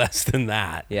 way less than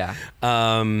that. Yeah.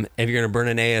 If you're gonna burn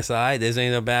an ASI, this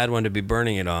ain't a bad one to be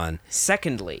burning it on.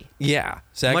 Secondly, Yeah.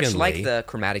 Secondly, much like the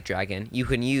chromatic dragon, you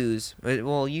can use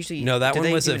usually no, that do one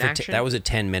they was do an action? that was a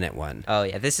 10-minute one. Oh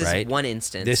yeah, this is right? one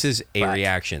instance. This is a but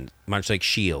reaction, much like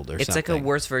shield or It's something. like a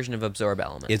worse version of absorb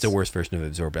elements. It's a worse version of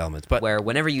absorb elements, but where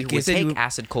whenever you Guess would they take do-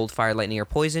 acid, cold, fire, lightning, or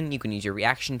poison, you can use your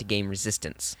reaction to gain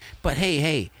resistance. but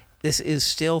hey, this is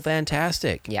still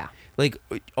fantastic. Yeah. Like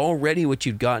already what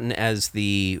you've gotten as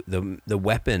the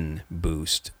weapon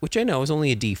boost, which I know is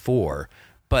only a D4,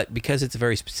 but because it's a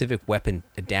very specific weapon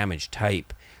damage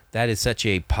type, that is such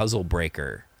a puzzle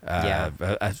breaker,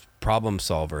 a problem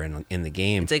solver in the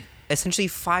game. It's like essentially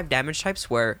 5 damage types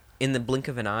where in the blink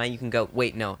of an eye you can go,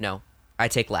 wait, no, I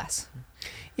take less.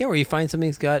 Yeah, where you find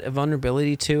something's got a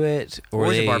vulnerability to it, Or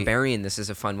as they- a barbarian, this is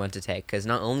a fun one to take because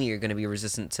not only you're going to be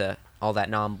resistant to all that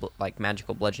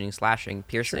magical bludgeoning, slashing,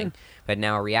 piercing, but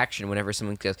now a reaction whenever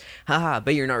someone goes, haha,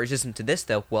 but you're not resistant to this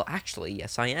though. Well, actually,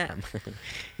 yes, I am.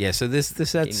 Yeah, so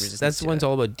resistance that's to one's it.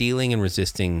 all about dealing and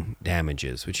resisting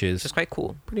damages, which is It's quite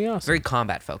cool. pretty awesome. Very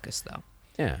combat focused though.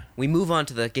 Yeah. We move on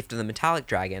to the Gift of the Metallic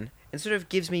Dragon, and sort of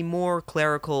gives me more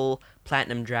clerical,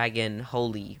 Platinum Dragon,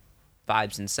 holy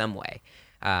vibes in some way,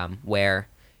 where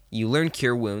you learn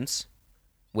Cure Wounds,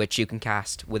 which you can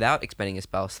cast without expending a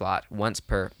spell slot once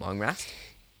per long rest,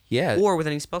 Yeah. or with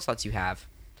any spell slots you have.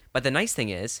 But the nice thing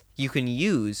is, you can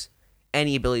use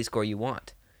any ability score you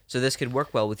want. So this could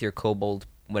work well with your Kobold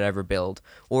whatever build,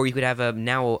 or you could have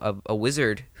a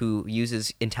wizard who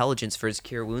uses intelligence for his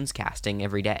Cure Wounds casting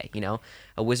every day.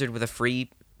 A wizard with a free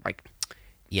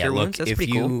yeah, Cure look, Wounds, that's if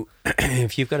pretty you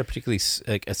if you've got a particularly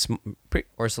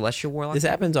or Celestial Warlock. this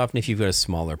happens often if you've got a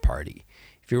smaller party.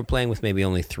 If you're playing with maybe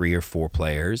only 3 or 4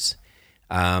 players,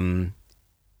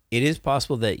 it is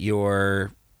possible that you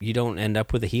don't end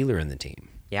up with a healer in the team,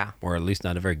 Yeah, or at least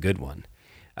not a very good one.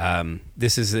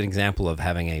 This is an example of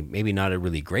having a maybe not a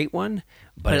really great one,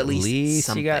 but at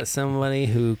least you got somebody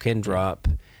who can drop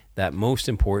that most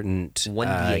important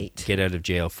 1d8. get out of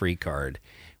jail free card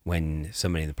when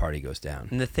somebody in the party goes down.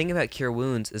 and the thing about Cure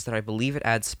Wounds is that I believe it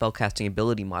adds spellcasting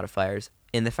ability modifiers,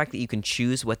 and the fact that you can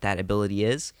choose what that ability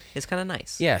is kind of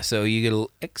nice. Yeah, so you get a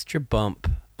little extra bump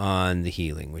on the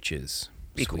healing, which is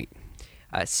Be cool. sweet.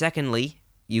 Secondly,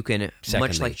 you can, much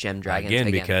Secondly, like Gem Dragon,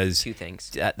 again, because 2 things.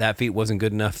 That feat wasn't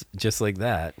good enough just like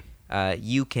that.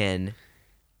 You can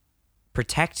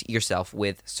protect yourself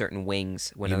with certain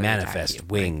wings when You others attack manifest you.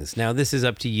 wings. Now, this is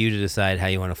up to you to decide how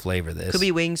you want to flavor this. Could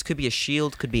be wings, could be a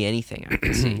shield, could be anything. I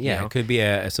can see. Yeah, it could be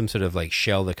some sort of like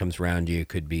shell that comes around you. It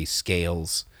could be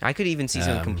scales. I could even see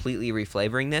someone completely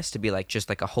reflavoring this to be like just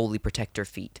like a holy protector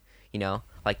feat,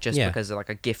 like just Yeah. because of like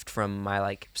a gift from my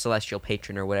like celestial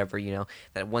patron or whatever,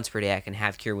 that once per day I can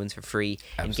have Cure Wounds for free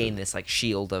and gain this like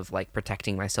shield of like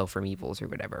protecting myself from evils or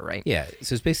whatever, right? Yeah,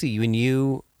 so it's basically when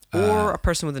you Or a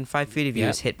person within 5 feet of you yeah.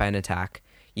 is hit by an attack.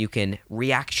 You can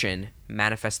reaction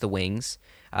manifest the wings.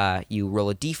 You roll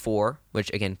a d4,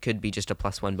 which again could be just a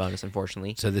 +1 bonus,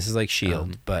 unfortunately. so this is like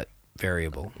shield, but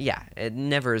variable. Yeah, it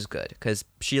never is good because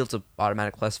shield's a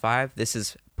automatic +5. This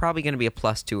is probably going to be a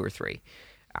 +2 or 3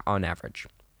 on average.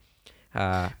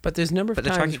 But there's a number of But the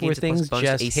times target where gains a plus things bonus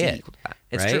just AC hit. equal to that.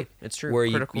 It's right? true. It's true. Where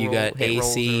you Critical got hit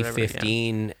rolls or AC whatever, yeah.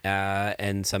 15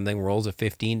 and something rolls a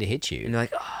 15 to hit you. And you're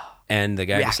like, oh, And the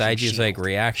guy Reaction beside you is like shield.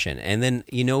 reaction. And then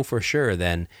for sure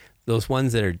then those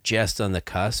ones that are just on the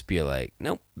cusp, you're like,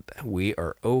 nope, we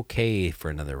are okay for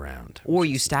another round. or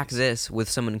you stack this with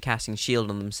someone casting shield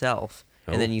on themselves.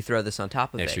 Oh. And then you throw this on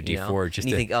top of Extra it. You know? D4 just and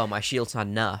you to- think, oh, my shield's not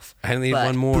enough. I need But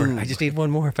one more. boom. I just need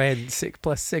one more. If I had 6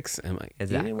 plus 6, I'm like,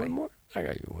 Exactly. you need one more? I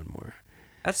got you one more.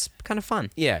 That's kind of fun.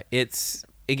 Yeah, it's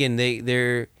again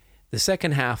they're the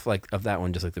second half like of that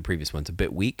one, just like the previous one's a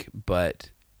bit weak, but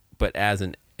as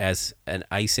an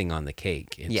icing on the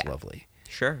cake, it's Yeah. lovely.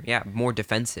 Sure. Yeah. More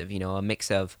defensive, a mix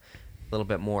of a little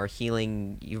bit more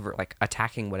healing, you like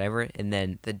attacking whatever, and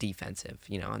then the defensive,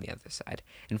 on the other side.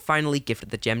 And finally, Gift of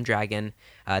the Gem Dragon.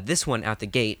 This one out the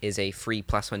gate is a free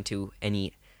 +1 to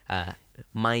any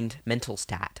mental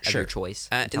stat of your choice.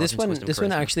 This Intelligence, one wisdom, this one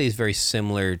charisma. actually is very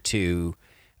similar to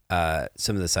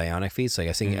some of the psionic feats. Like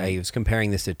I think I was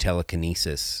comparing this to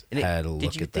telekinesis. And it- Had a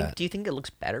look at that. Do you think it looks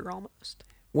better almost?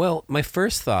 Well, my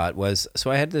first thought was so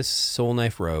I had this soul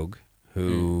knife rogue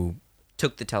who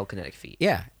Took the telekinetic feat.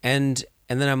 yeah, and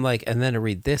then I'm like, and then I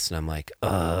read this and I'm like,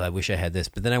 I wish I had this.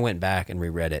 But then I went back and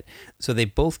reread it. So they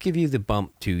both give you the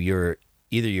bump to your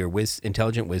either your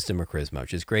intelligent wisdom or charisma,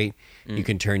 which is great. You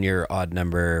can turn your odd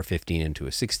number 15 into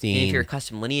a 16. And if you're a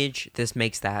custom lineage, this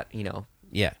makes that,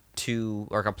 yeah. 2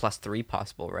 or a +3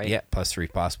 possible, right? Yeah, +3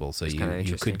 possible. So kinda you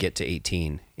interesting. could get to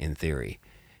 18 in theory.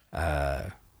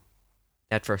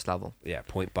 At first level. Yeah,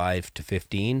 0.5 to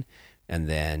 15. And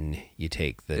then you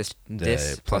take the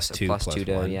This plus two plus plus 2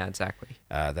 to, 1. yeah, exactly.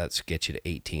 That's gets you to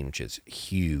 18, which is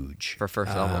huge. For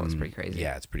first level, it's pretty crazy.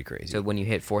 Yeah, it's pretty crazy. So when you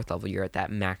hit 4th level, you're at that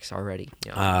max already.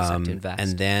 You have to invest.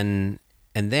 And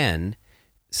then,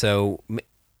 so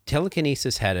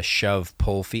telekinesis had a shove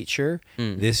pull feature.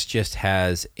 This just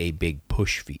has a big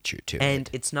push feature to it. And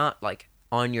it's not like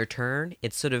on your turn.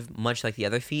 It's sort of much like the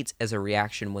other feats as a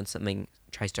reaction when something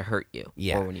tries to hurt you.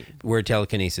 Yeah, Or when you, where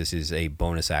telekinesis is a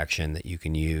bonus action that you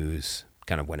can use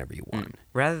kind of whenever you want.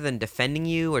 rather than defending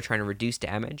you or trying to reduce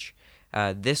damage,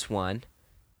 this one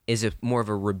is more of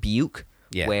a rebuke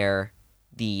where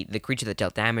the creature that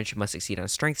dealt damage must succeed on a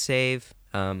strength save,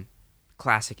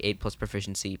 classic 8+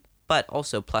 proficiency, but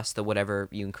also plus the whatever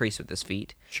you increase with this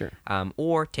feat. Sure.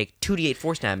 Or take 2d8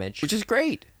 force damage. Which is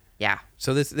great. Yeah.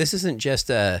 So this isn't just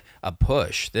a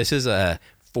push. This is a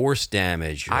force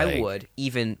damage. I like would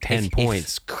even 10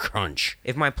 points crunch.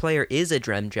 If my player is a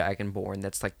Gem Dragonborn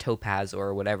that's like Topaz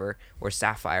or whatever, or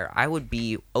Sapphire, I would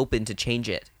be open to change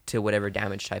it to whatever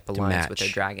damage type aligns with their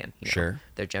match. dragon. Sure.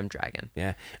 Their Gem Dragon.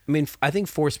 Yeah, I mean, I think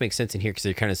force makes sense in here because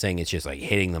they're kind of saying it's just like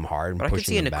hitting them hard and But I could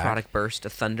pushing see a them necrotic back. burst, a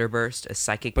thunder burst, a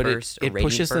psychic But burst, a it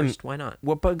radiant pushes burst. them. Why not?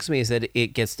 What bugs me is that it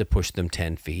gets to push them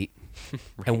 10 feet.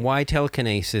 And why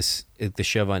telekinesis, the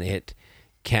shove on it,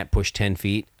 can't push 10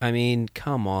 feet? I mean,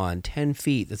 come on, 10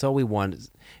 feet. That's all we want.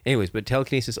 Anyways, but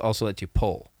telekinesis also lets you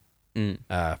pull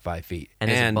 5 feet. And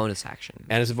as a bonus action.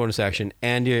 And as a bonus action.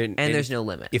 And there's no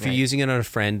limit. If you're using it on a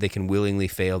friend, they can willingly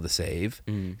fail the save.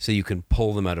 So you can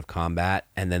pull them out of combat,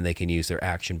 and then they can use their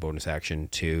bonus action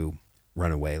to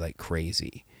run away like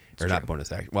crazy. Not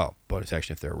bonus action. Well, bonus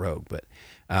action if they're a rogue, but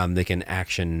they can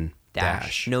action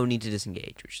dash. No need to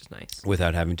disengage, which is nice.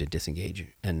 Without having to disengage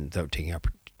and without taking up.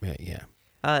 Yeah.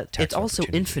 It's also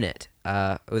opportunity. infinite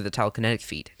with the telekinetic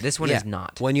feat. This one is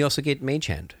not. Well, and you also get Mage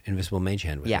Hand, Invisible Mage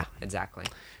Hand with Yeah, it. exactly.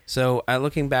 So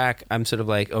looking back, I'm sort of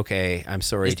like, okay, I'm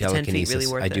sorry, Is the 10 feet telekinesis. really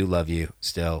worth I do it? love you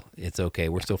still. It's okay.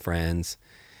 We're still friends.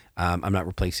 I'm not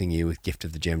replacing you with Gift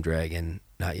of the Gem Dragon.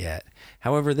 Not yet.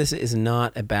 However, this is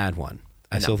not a bad one.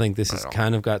 I still think this has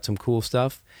kind of got some cool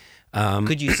stuff.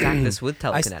 Could you stack this with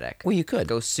telekinetic? Well, you could.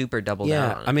 Go super double down.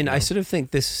 Yeah, on it, I mean, you know? I sort of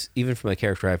think this, even from the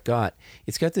character I've got,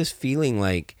 it's got this feeling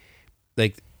like,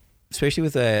 especially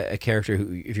with a character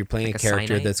who, if you're playing Like a character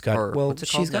Sinai? that's got, Or well, what's it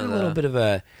she's called? got a No, little the- bit of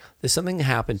there's something that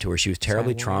happened to her. She was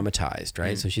terribly Cyborg? traumatized,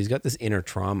 right? So she's got this inner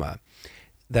trauma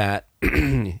that,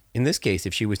 in this case,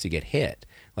 if she was to get hit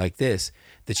like this,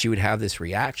 that she would have this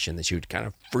reaction, that she would kind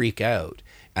of freak out.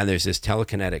 And there's this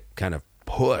telekinetic kind of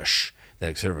push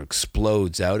that sort of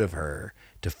explodes out of her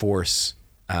to force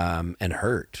and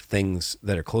hurt things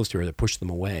that are close to her, that push them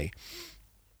away.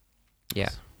 Yeah.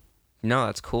 No,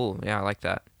 that's cool. Yeah, I like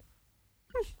that.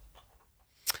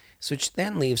 So which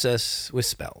then leaves us with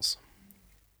spells.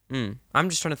 I'm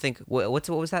just trying to think. What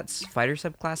was that fighter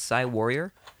subclass? Psy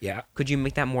Warrior? Yeah. Could you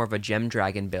make that more of a Gem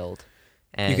Dragon build?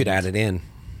 And, You could add it in.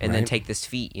 and then right? take this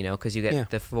feat, because you get Yeah.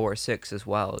 the 4/6 as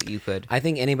well. You could. I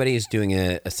think anybody who's doing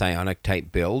a psionic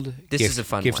type build, This is a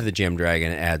fun Gift one. of the Gem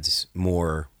Dragon adds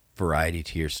more variety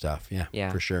to your stuff. Yeah, Yeah.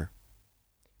 for sure.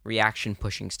 Reaction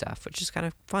pushing stuff, which is kind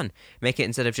of fun. Make it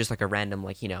instead of just like a random,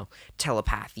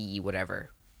 telepathy, whatever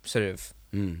sort of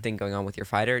thing going on with your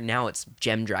fighter. Now it's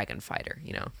Gem Dragon fighter,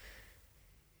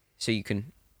 So you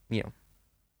can,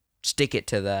 stick it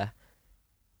to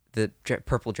the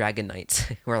purple dragon knights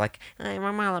who are like,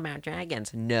 I'm all about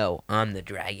dragons. No, I'm the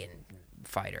dragon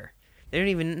fighter. They're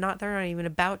not even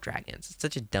about dragons. It's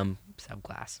such a dumb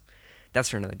subclass. That's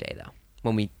for another day though,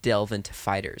 when we delve into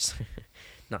fighters.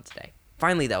 Not today.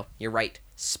 Finally though, you're right.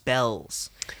 Spells.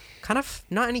 Kind of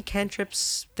not any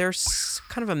cantrips. There's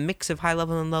kind of a mix of high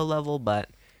level and low level, but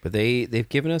they've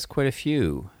given us quite a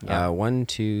few. Yeah. 1,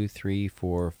 2, 3,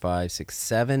 4, 5, 6,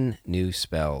 7 new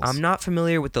spells. I'm not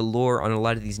familiar with the lore on a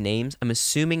lot of these names. I'm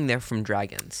assuming they're from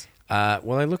dragons.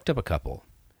 Well, I looked up a couple.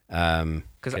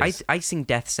 Because Icing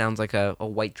Death sounds like a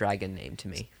white dragon name to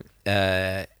me.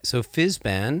 So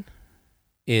Fizban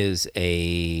is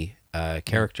a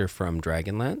character from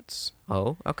Dragonlance.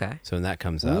 Oh, okay. So when that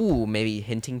comes up, Ooh, maybe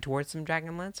hinting towards some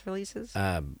Dragonlance releases?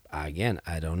 again,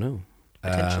 I don't know.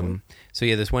 Potentially. So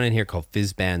yeah, there's one in here called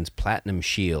Fizban's Platinum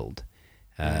Shield.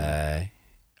 I'm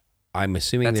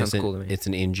assuming That sounds cool to me. it's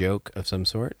an in joke of some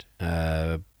sort,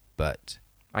 but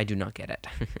I do not get it.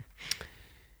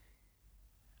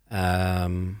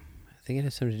 I think it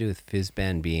has something to do with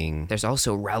Fizban being. There's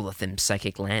also Rowlithim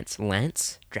Psychic Lance.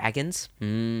 Lance? Dragons?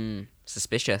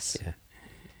 Suspicious. Yeah.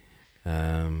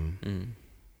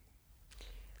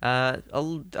 A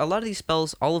lot of these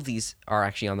spells, all of these are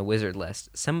actually on the wizard list.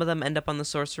 Some of them end up on the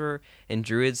sorcerer, and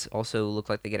druids also look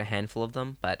like they get a handful of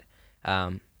them, but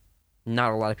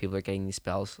not a lot of people are getting these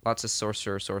spells. Lots of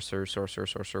sorcerer,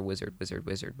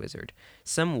 wizard.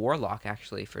 Some warlock,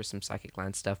 actually, for some psychic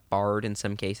land stuff. Bard, in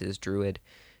some cases, druid,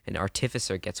 and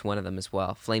artificer gets one of them as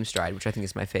well. Flamestride, which I think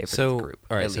is my favorite of the group.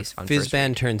 All right, at so least on first Fizban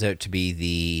read. turns out to be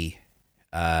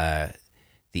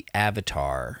the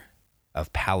avatar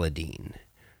of Paladin,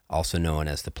 also known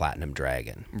as the Platinum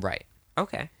Dragon. Right.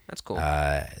 Okay, that's cool.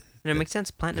 Uh, And it makes sense.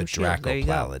 the Platinum shield. Draco There you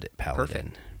go. Paladin.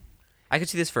 Perfect. I could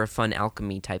see this for a fun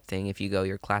alchemy type thing if you go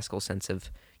your classical sense of,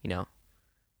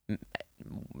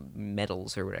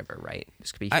 metals or whatever, right?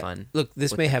 This could be fun. Look,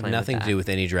 this with may the have plan with nothing to that. do with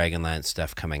any Dragonlance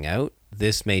stuff coming out.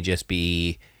 This may just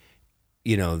be,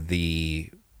 the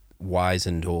wise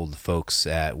and old folks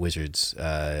at Wizards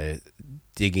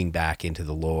digging back into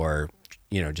the lore,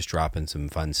 just dropping some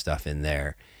fun stuff in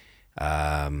there.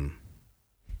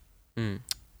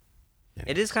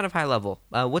 It is kind of high level.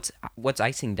 What's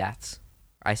Icing Deaths?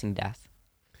 Icing Death?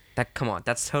 Come on,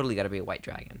 that's totally got to be a white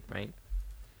dragon, right?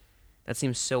 That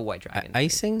seems so white dragon. to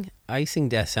me. Icing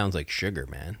Death sounds like sugar,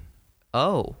 man.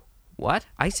 Oh, what?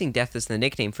 Icing Death is the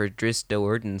nickname for Driss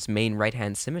Do'Urden's main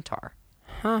right-hand scimitar.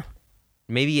 Huh.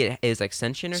 Maybe it is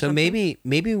Ascension or So something?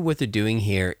 maybe what they're doing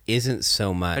here isn't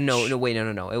so much. No, wait,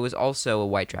 no. It was also a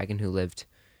white dragon who lived,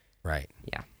 Right.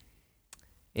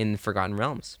 in the Forgotten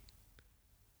Realms.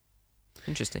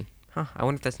 Interesting. Huh, I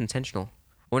wonder if that's intentional.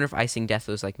 I wonder if Icing Death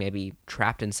was maybe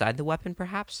trapped inside the weapon,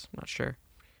 perhaps? I'm not sure.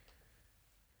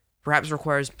 Perhaps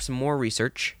requires some more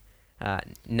research.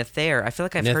 Nether, I feel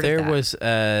like I've heard of Nether that. was Isn't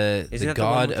that the the one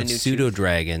god with the of new pseudo tooth?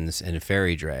 dragons and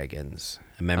fairy dragons,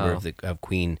 a member Oh. of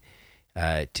Queen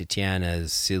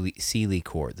Titiana's Sealy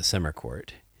court, the summer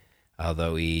court.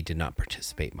 Although he did not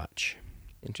participate much.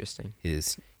 Interesting.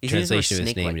 His He seems more translation of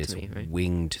his name snake-like is to me, right?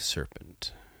 winged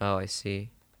serpent. Oh, I see.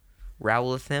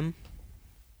 Rowlithim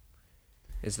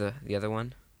is the other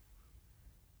one.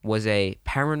 Was a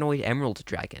paranoid emerald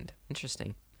dragon.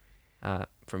 Interesting.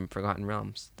 From Forgotten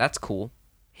Realms. That's cool.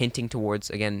 Hinting towards,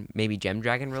 again, maybe Gem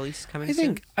Dragon release coming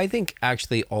soon. I think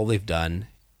actually all they've done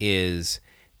is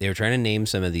they were trying to name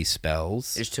some of these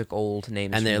spells. They just took old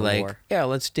names And from they're the like, lore. yeah,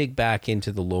 let's dig back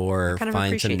into the lore, kind of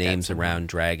find appreciate some that names somehow. around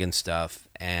dragon stuff,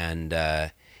 and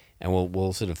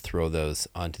we'll sort of throw those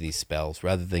onto these spells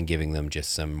rather than giving them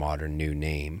just some modern new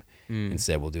name.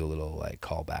 Instead, we'll do a little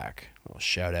callback, a little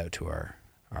shout out to our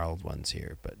old ones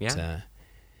here. But Yeah.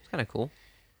 It's kind of cool.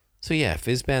 so yeah,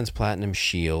 Fizban's Platinum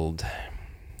Shield,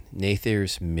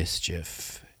 Nather's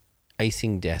Mischief,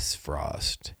 Icing Death's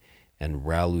Frost, and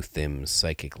Rowluthim's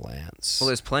Psychic Lance. Well,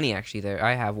 there's plenty actually there.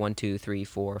 I have 1, 2, 3,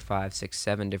 4, 5, 6,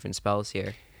 7 different spells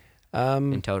here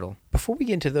in total. Before we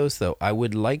get into those, though, I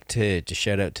would like to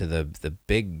shout out to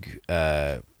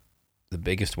the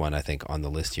biggest one I think on the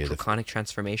list here. Draconic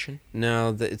Transformation.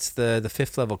 It's the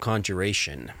 5th level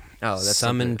Conjuration. Oh, that's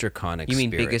Summon something- Draconic. You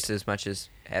mean Spirit. biggest as much as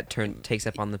it takes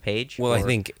up on the page? Well, I or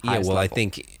think highest I level?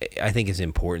 think its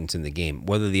importance in the game.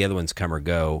 Whether the other ones come or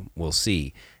go, we'll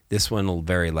see. This one will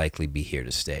very likely be here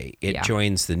to stay. It Yeah.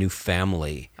 joins the new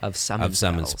family of summon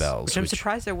spells, Which I'm which-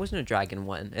 surprised there wasn't a dragon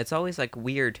one. It's always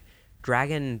weird.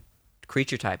 Dragon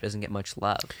creature type doesn't get much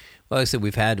love. Well, like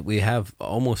I said, we have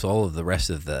almost all of the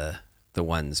rest of the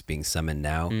ones being summoned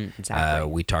now. Exactly.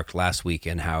 We talked last week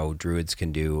on how druids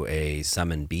can do a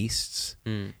summon beasts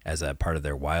as a part of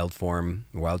their wild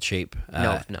shape.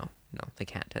 No, they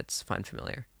can't. It's fun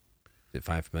familiar. Is it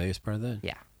Find Familiar as part of that?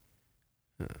 Yeah.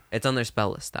 It's on their spell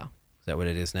list though. Is that what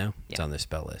it is now? It's Yeah. on their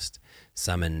spell list.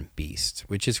 Summon beast,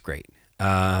 which is great.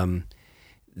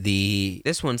 The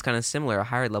This one's kind of similar, a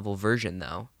higher level version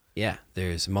though. yeah,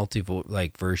 there's multiple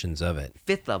versions of it.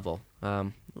 5th level,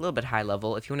 a little bit high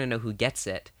level. If you want to know who gets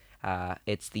it,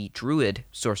 it's the Druid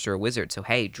Sorcerer Wizard. So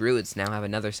hey, Druids now have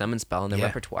another summon spell in their Yeah.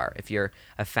 repertoire. If you're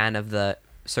a fan of the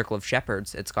Circle of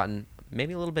Shepherds, it's gotten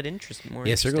maybe a little bit more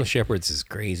Yeah, interesting. Circle of Shepherds is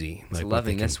crazy. It's what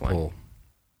loving they can this one.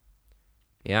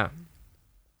 Yeah.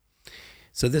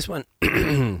 So this one,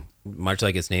 much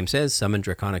like its name says, summon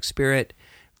Draconic Spirit.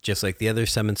 Just like the other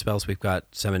summon spells, we've got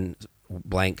summon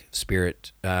blank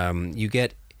spirit. You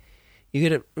get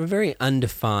a very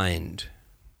undefined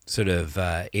sort of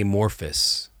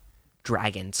amorphous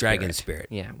Dragon Spirit.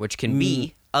 Yeah, which can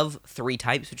be of 3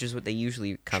 types, which is what they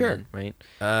usually come Sure. in, right?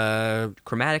 Uh,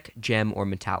 Chromatic, gem, or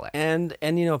metallic. and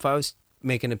if I was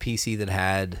making a PC that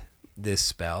had this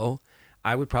spell,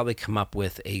 I would probably come up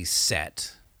with a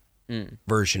set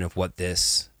version of what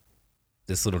this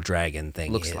this little dragon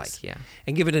thing Looks is. like, yeah.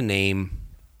 And give it a name,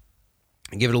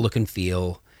 and give it a look and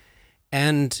feel.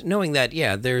 And knowing that,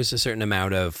 yeah, there's a certain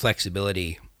amount of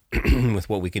flexibility with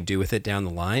what we can do with it down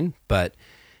the line. But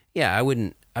yeah, I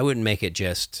wouldn't make it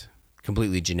just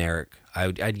completely generic.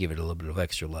 I'd give it a little bit of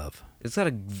extra love. It's got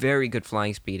a very good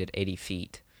flying speed at 80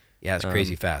 feet. Yeah, it's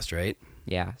crazy fast, right?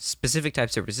 Yeah, specific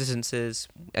types of resistances.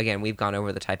 Again, we've gone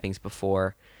over the typings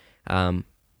before.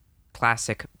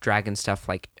 Classic dragon stuff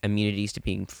like immunities to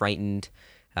being frightened,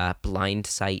 blind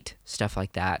sight, stuff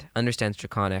like that. Understands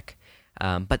Draconic.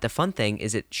 But the fun thing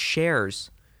is it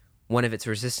shares one of its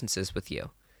resistances with you,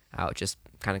 which is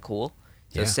kind of cool.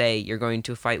 So Yeah. say you're going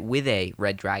to fight with a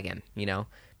red dragon,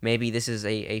 maybe this is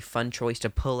a fun choice to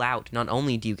pull out. Not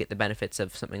only do you get the benefits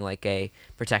of something like a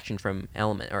protection from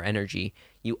element or energy,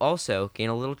 you also gain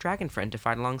a little dragon friend to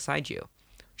fight alongside you,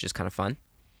 which is kind of fun.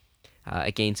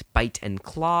 It gains bite and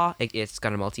claw. It's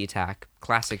got a multi-attack,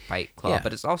 classic bite claw,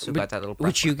 but it's also got that little breath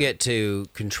which you weapon. get to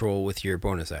control with your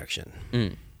bonus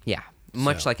action. Yeah,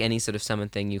 much So- like any sort of summon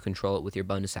thing, you control it with your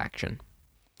bonus action.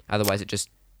 Otherwise, it just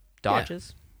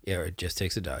dodges. Yeah, or it just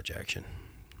takes a dodge action.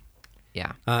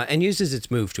 Yeah. And uses its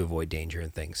move to avoid danger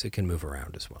and things. So it can move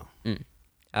around as well.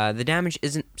 The damage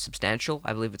isn't substantial.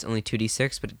 I believe it's only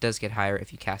 2d6, but it does get higher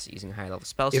if you cast it using a higher level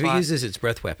spell If slot. it uses its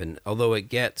breath weapon, although it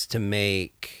gets to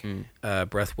make a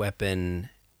breath weapon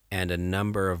and a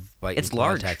number of bite It's and claw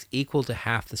large. attacks equal to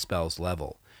half the spell's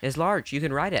level. It's large. You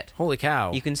can ride it. Holy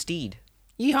cow. You can steed.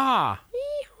 Yeehaw!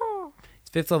 It's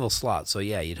 5th level slot, so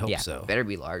yeah, you'd hope Yeah, so. better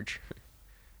be large. I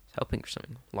was hoping for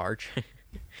something large.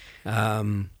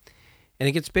 And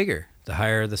it gets bigger the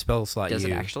higher the spell slot Does you...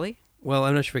 it actually? Well,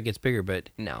 I'm not sure if it gets bigger, but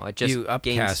No, it just you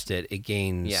upcast it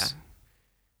gains... Yeah.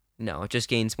 No, it just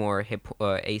gains more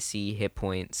AC hit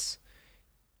points.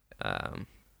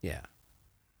 Yeah.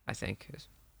 I think.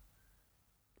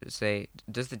 Say,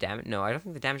 does the damage? No, I don't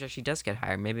think the damage actually does get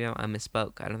higher. Maybe I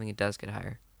misspoke. I don't think it does get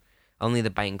higher. Only the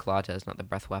bite and claw does, not the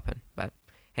breath weapon. But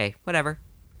hey, whatever.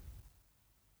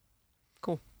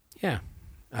 Cool. Yeah.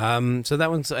 So that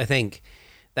one's, I think,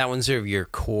 that one's sort of your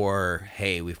core,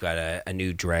 hey, we've got a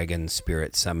new dragon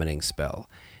spirit summoning spell.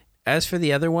 As for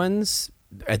the other ones,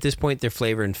 at this point, they're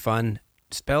flavor and fun.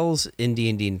 Spells in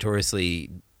D&D notoriously,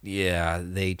 yeah,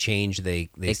 they change, they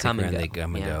stick come and around, go. they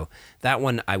come and Yeah. go. That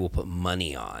one I will put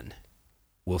money on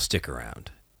will stick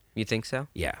around. You think so?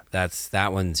 Yeah,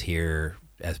 that one's here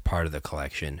as part of the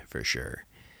collection for sure.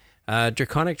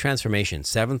 Draconic Transformation,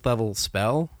 7th level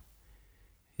spell,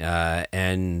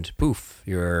 and poof,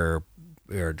 you're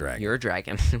a dragon. You're a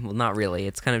dragon. Well, not really.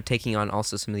 It's kind of taking on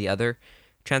also some of the other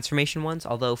transformation ones.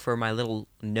 Although for my little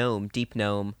gnome, deep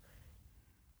gnome,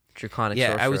 draconic.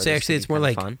 Yeah, I would sorcerer, say this actually could it's be more kinda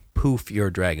like fun. poof, you're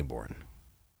dragonborn.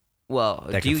 Well,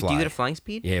 that do you can get fly. a flying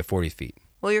speed? Yeah, 40 feet.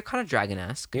 Well, you're kind of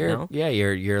dragon-esque. You're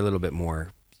a little bit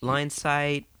more. Line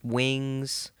sight,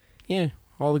 wings, Yeah,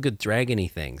 all the good dragony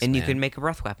things. and you man. can make a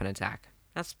breath weapon attack.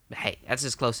 That's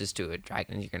as closest to a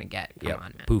dragon as you're gonna get. Come Yep,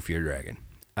 on, man. poof, you're a dragon.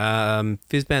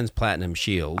 Fizzban's Platinum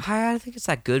Shield. I don't think it's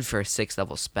that good for a 6th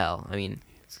level spell. I mean,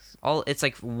 it's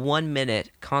like 1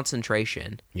 minute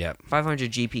concentration, Yep.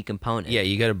 500 GP component. Yeah,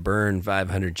 you got to burn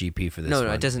 500 GP for this No,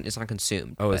 one. it doesn't. It's not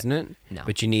consumed. Oh, but- isn't it? No.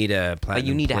 But you need a platinum.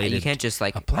 You need to. You plated- can't just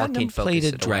like a arcane platinum focus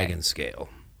plated it away. dragon scale.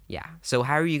 Yeah. So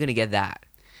how are you gonna get that?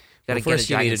 You gotta Well, first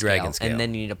get you a need dragon, a dragon scale. and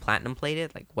then you need a platinum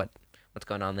plated. Like what's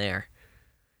going on there?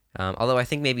 Although I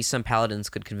think maybe some paladins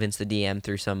could convince the DM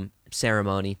through some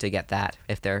ceremony to get that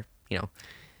if they're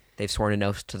they've sworn an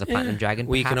oath to the platinum dragon.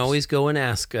 Well, you can perhaps. always go and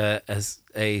ask as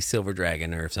a silver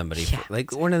dragon or somebody, Yeah,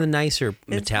 like one of the nicer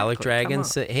metallic Exactly, come dragons.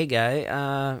 on. Say, hey, guy,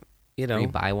 Or you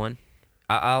buy one.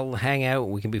 I'll hang out.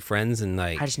 We can be friends and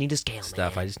like I just need a scale,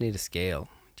 stuff. man. I just need a scale.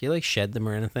 Do you like shed them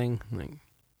or anything? Like, can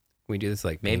we do this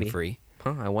like Maybe. pain free?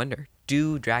 Huh, I wonder.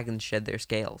 Do dragons shed their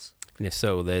scales? And if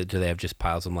so, do they have just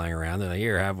piles of them lying around? They're like,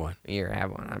 here, have one. Here, I have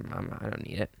one. I don't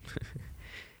need it.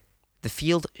 The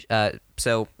field,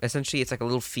 so essentially it's like a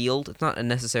little field. It's not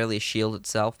necessarily a shield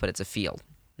itself, but it's a field,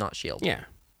 not shield. Yeah.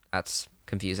 That's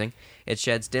confusing. It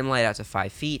sheds dim light out to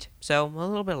 5 feet, so a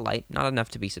little bit of light, not enough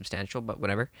to be substantial, but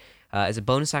whatever. As a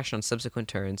bonus action on subsequent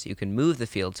turns, you can move the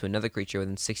field to another creature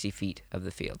within 60 feet of the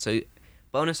field. So,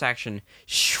 bonus action,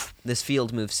 this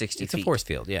field moves 60 It's feet. a force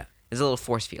field, yeah. It's a little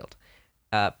force field.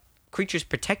 Creatures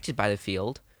protected by the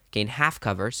field gain half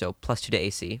cover, so +2 to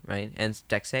AC, right? And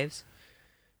dex saves.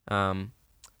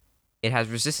 It has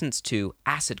resistance to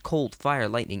acid, cold, fire,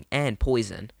 lightning, and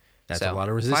poison. That's So, a lot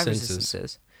of 5 resistances.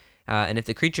 resistances. And if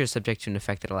the creature is subject to an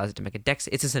effect that allows it to make a dex,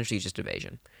 it's essentially just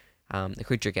evasion. The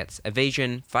creature gets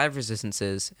evasion, 5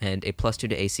 resistances, and a +2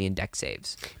 to AC and dex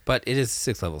saves. But it is a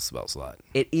 6th level spell slot.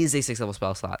 It is a 6th level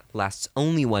spell slot, lasts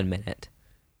only 1 minute,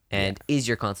 and is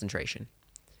your concentration.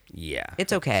 Yeah.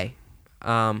 It's okay.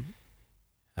 I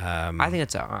think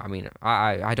it's. I mean,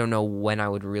 I don't know when I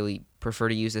would really prefer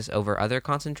to use this over other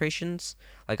concentrations.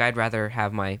 Like I'd rather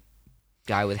have my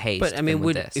guy with haste. But I mean, than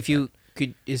with this, you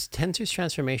could, is Tensor's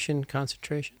transformation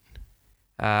concentration?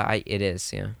 it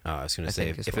is. Yeah. Oh, I was going I to say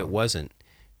think as if well. it wasn't,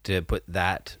 to put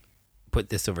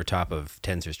this over top of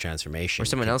Tensor's transformation, Or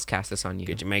someone else cast this on you.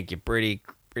 could make you pretty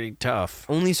tough.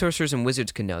 Only sorcerers and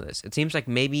wizards can know this. It seems like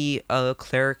maybe a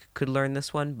cleric could learn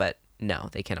this one, but no,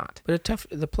 they cannot. But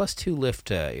the +2 lift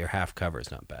to your half cover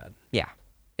is not bad. Yeah,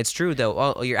 it's true though.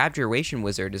 Oh, your abjuration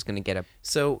wizard is going to get a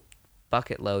So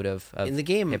bucket load of in the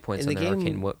game, hit points in the on their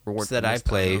arcane game reward that from I this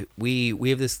play, time. we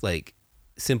have this like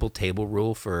simple table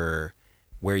rule for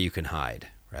where you can hide,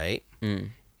 right?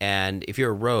 And if you're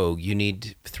a rogue, you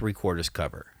need 3/4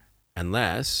 cover,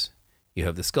 unless you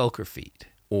have the Skulker feat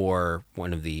or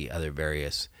one of the other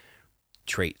various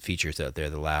trait features out there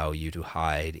that allow you to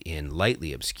hide in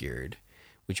lightly obscured,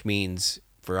 which means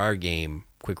for our game,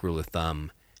 quick rule of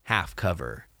thumb, half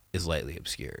cover is lightly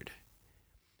obscured.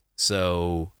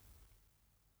 So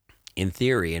in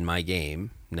theory, in my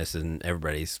game, and this isn't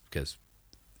everybody's because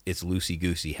it's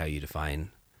loosey-goosey how you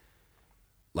define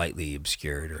lightly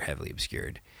obscured or heavily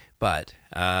obscured. But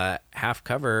half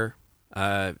cover,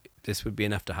 this would be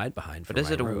enough to hide behind. But is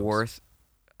my it rogues. worth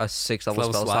a 6th level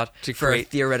Spell spell slot slot to for a create-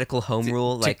 theoretical home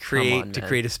rule? Like, to create come on, to man.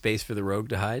 create a space for the rogue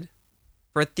to hide?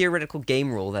 For a theoretical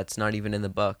game rule that's not even in the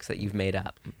books that you've made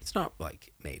up. It's not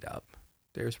like made up.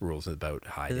 There's rules about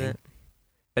Is hiding. it?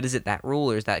 But is it that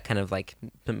rule, or is that kind of like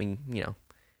something, you know?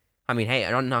 I mean, hey,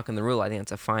 I'm not knocking the rule. I think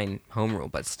it's a fine home rule,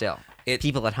 but still.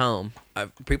 People at home.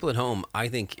 People at home, I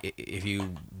think if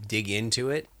you dig into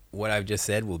it, what I've just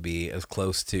said will be as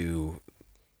close to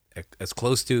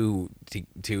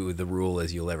the rule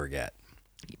as you'll ever get.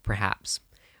 Perhaps.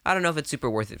 I don't know if it's super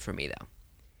worth it for me, though.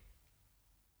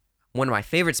 One of my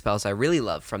favorite spells I really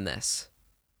love from this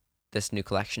new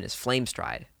collection is Flame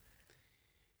Stride.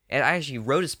 And I actually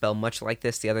wrote a spell much like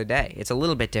this the other day. It's a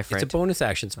little bit different. It's a bonus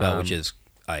action spell, which is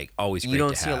like always great you don't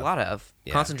to see have. a lot of.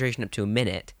 Yeah. Concentration up to a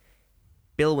minute.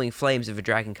 Billowing flames of a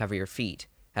dragon cover your feet,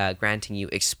 granting you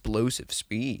explosive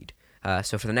speed.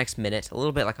 So for the next minute, a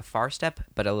little bit like a Far Step,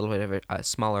 but a little bit of a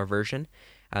smaller version,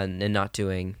 and not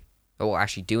doing,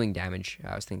 actually doing damage.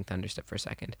 I was thinking Thunderstep for a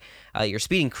second. Your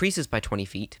speed increases by 20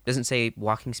 feet. Doesn't say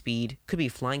walking speed. Could be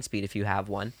flying speed if you have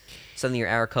one. Suddenly your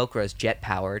Aarakocra is jet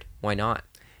powered. Why not?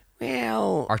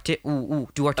 Well,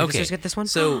 Do Artificers okay, get this one?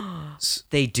 so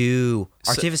They do.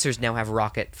 Artificers now have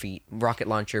rocket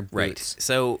launcher boots. right.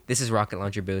 So This is rocket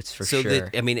launcher boots for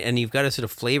sure. and you've got to sort of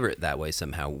flavor it that way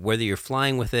somehow. Whether you're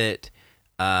flying with it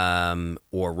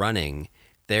or running,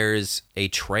 there's a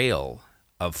trail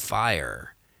of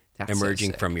fire That's so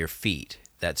emerging sick. from your feet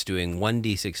that's doing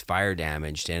 1d6 fire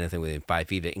damage to anything within 5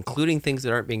 feet, including things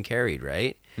that aren't being carried,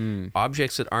 right?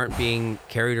 Objects that aren't being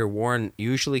carried or worn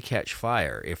usually catch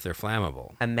fire if they're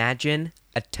flammable. Imagine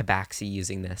a Tabaxi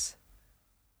using this,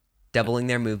 doubling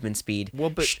their movement speed. Well,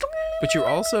 but you're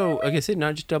also, like I said,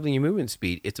 not just doubling your movement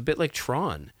speed. It's a bit like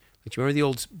Tron. Like, you remember the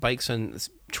old bikes on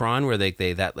Tron where they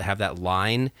have that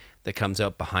line that comes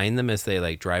out behind them as they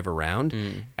like drive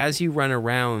around? As you run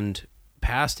around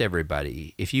past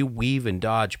everybody, if you weave and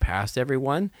dodge past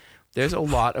everyone, there's a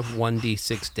lot of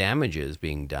 1d6 damages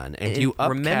being done. And if you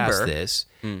upcast this,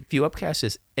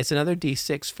 it's another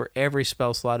d6 for every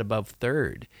spell slot above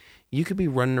third. You could be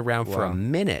running around for a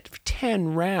minute, for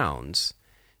 10 rounds,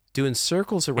 doing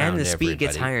circles around And the speed everybody.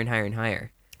 gets higher and higher and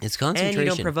higher. It's concentration. And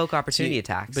you don't provoke opportunity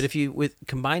attacks. But if you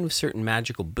combined with certain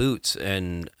magical boots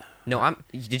and No,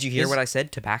 did you hear what I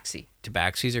said? Tabaxi.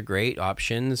 Tabaxis are great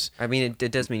options. I mean,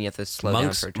 it does mean you have to slow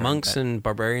down for a turn. Monks but and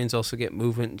barbarians also get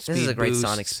movement speed this is a great boosts.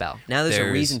 Sonic spell. Now there's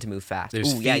a reason to move fast.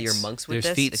 There's Ooh, yeah, feats- your monks with there's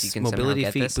this. feats, If you can mobility somehow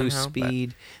get feet this boost somehow, but-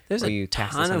 speed. There's or a you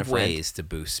cast this ton on a of friend. ways to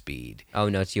boost speed. Oh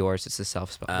no, it's yours. It's a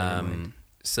self spell. Never mind.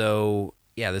 So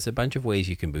yeah, there's a bunch of ways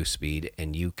you can boost speed,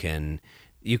 and you could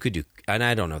do. And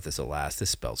I don't know if this will last.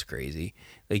 This spell's crazy.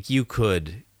 Like you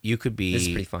could be. This is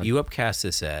pretty fun. You upcast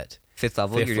this at 5th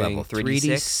level, fifth you're level, doing 3d6.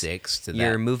 3d6 to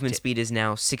Your that- movement speed is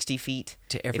now 60 feet.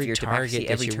 to every if you're target Tabaxi,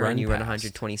 that every you turn run you run past.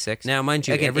 126. Now, mind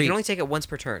you, Again, you can only take it once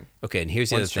per turn. Okay, and here's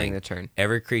the Once other thing. during the turn.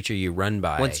 Every creature you run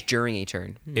by, Once during a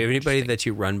turn. anybody that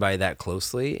you run by that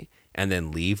closely and then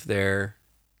leave their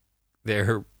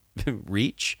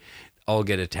reach, all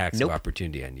get attacks Nope. of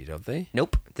opportunity on you, don't they?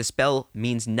 Nope. The spell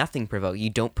means nothing provoke. You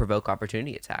don't provoke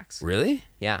opportunity attacks. Really?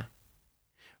 Yeah.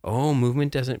 Oh,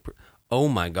 movement doesn't. Oh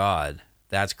my God,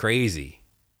 that's crazy.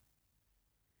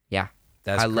 Yeah.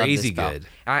 That's I love this crazy spell. good.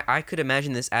 I could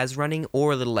imagine this as running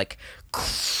or a little like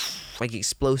like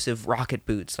explosive rocket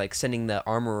boots, like sending the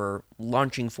armorer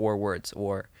launching forwards,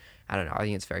 or I don't know. I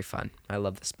think it's very fun. I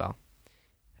love the spell.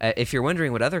 If you're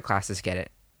wondering what other classes get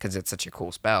it, because it's such a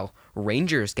cool spell,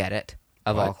 Rangers get it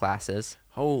of all classes.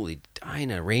 Holy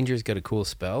Dinah, Rangers got a cool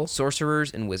spell.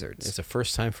 Sorcerers and wizards. It's the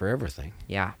first time for everything.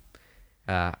 Yeah.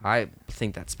 I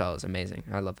think that spell is amazing.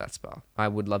 I love that spell. I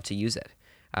would love to use it.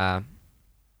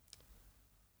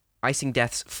 Icing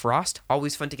Death's Frost,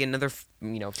 always fun to get another,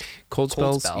 Cold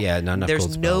spells? spell. Yeah, not enough There's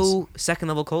cold spells. no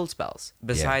second-level cold spells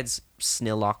besides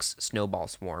Snillock's Snowball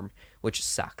Swarm, which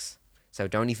sucks. So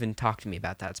don't even talk to me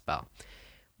about that spell.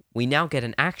 We now get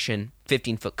an action,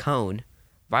 15-foot cone,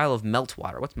 Vial of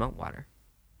Meltwater. What's Meltwater?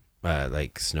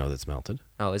 Like snow that's melted.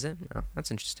 Oh, is it? Oh, that's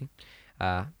interesting.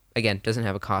 Again, doesn't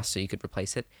have a cost, so you could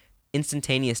replace it.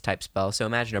 Instantaneous type spell, so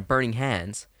imagine a Burning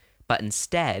Hands, but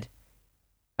instead...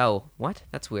 Oh, what?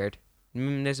 That's weird.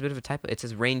 There's a bit of a typo. It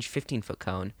says range 15-foot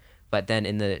cone, but then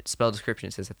in the spell description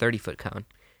it says a 30-foot cone.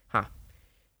 Huh.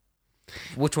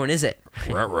 Which one is it?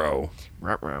 Ruh-roh.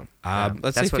 Ruh-roh.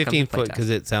 Let's say 15 foot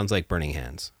because it sounds like Burning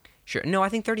Hands. Sure. No, I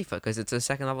think 30 foot because it's a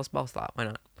second level spell slot.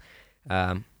 Why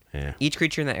not? Yeah. Each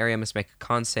creature in that area must make a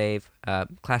con save.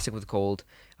 Classic with cold.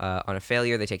 On a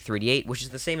failure, they take 3d8, which is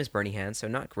the same as Burning Hands, so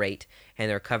not great. And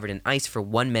they're covered in ice for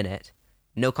 1 minute.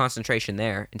 No concentration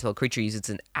there until a creature uses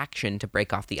an action to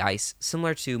break off the ice,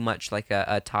 similar to much like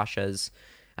a Tasha's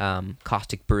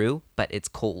Caustic Brew, but it's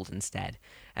cold instead.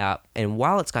 And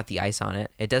while it's got the ice on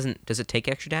it, does it take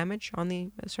extra damage on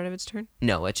the start of its turn?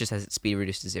 No, it just has its speed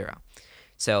reduced to 0.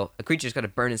 So a creature's got to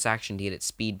burn its action to get its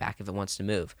speed back if it wants to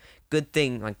move. Good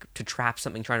thing, like to trap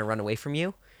something trying to run away from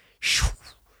you,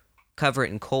 cover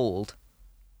it in cold.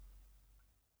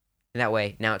 And that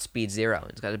way, now it's speed 0.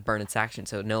 It's got to burn its action,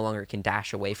 so it no longer can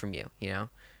dash away from you.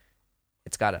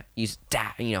 It's got to use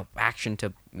action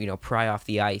to pry off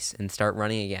the ice and start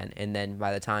running again. And then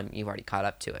by the time you've already caught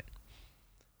up to it.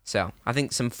 So I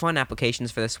think some fun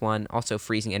applications for this one. Also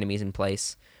freezing enemies in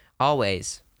place,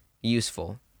 always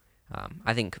useful.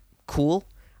 I think cool.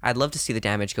 I'd love to see the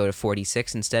damage go to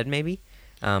 46 instead, maybe.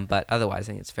 But otherwise,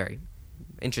 I think it's a very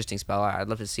interesting spell. I'd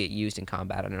love to see it used in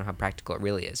combat. I don't know how practical it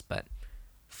really is, but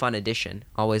fun addition.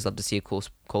 Always love to see a cool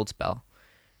cold spell.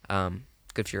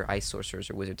 Good for your ice sorcerers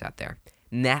or wizards out there.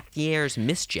 Nathier's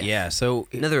Mischief. Yeah, so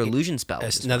another illusion spell.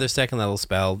 Another second level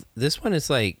spell. This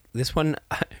one,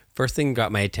 first thing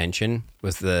got my attention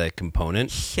was the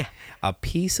component. Yeah. A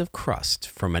piece of crust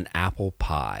from an apple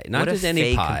pie. Not What a just any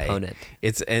fey pie. component.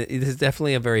 It is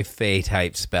definitely a very fey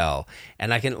type spell.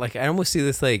 And I almost see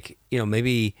this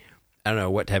maybe, I don't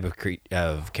know what type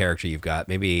of character you've got.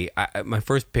 Maybe my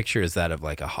first picture is that of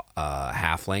like a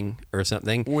halfling or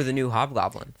something. Or the new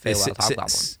Hobgoblin. Feywild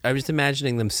Hobgoblin. I'm just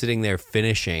imagining them sitting there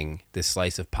finishing this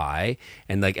slice of pie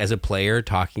and like as a player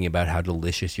talking about how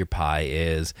delicious your pie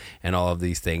is and all of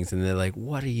these things. And they're like,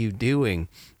 what are you doing?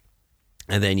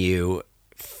 And then you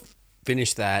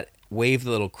finish that, wave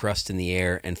the little crust in the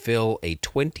air, and fill a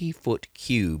 20-foot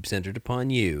cube centered upon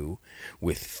you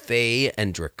with fey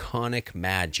and draconic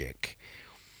magic.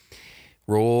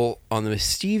 Roll on the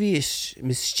mischievous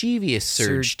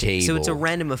surge table. So it's a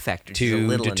random effect. Which is a to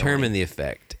little determine annoying. the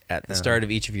effect. At the start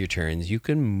of each of your turns, you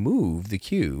can move the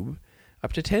cube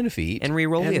up to 10 feet And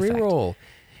re-roll the effect. re-roll.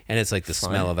 And it's like the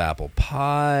smell of apple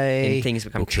pie. And things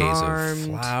become bouquets charmed. of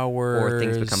flowers. Or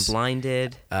things become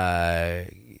blinded.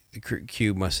 The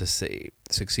cube must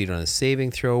succeed on a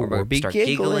saving throw or be start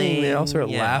giggling. They all start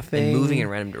laughing. And moving in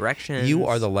random directions. You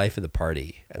are the life of the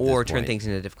party. Or turn things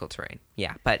into difficult terrain.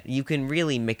 Yeah, but you can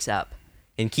really mix up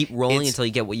and keep rolling until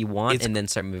you get what you want and then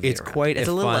start moving It's around. quite It's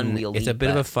a little fun. unwieldy. It's a bit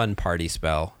of but a fun party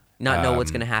spell. not know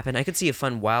what's going to happen. I could see a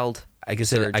fun wild I could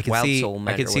surge, wild soul I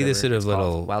magic could or see this sort whatever of it's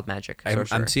called. little wild magic.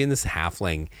 I'm seeing this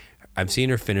halfling. I'm seeing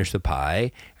her finish the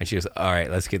pie, and she goes, "All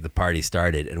right, let's get the party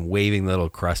started," and waving the little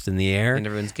crust in the air, And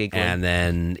everyone's giggling. And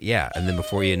then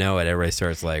before you know it, everybody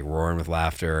starts like roaring with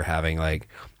laughter, or having like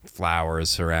flowers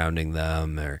surrounding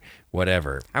them, or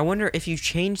whatever. I wonder if you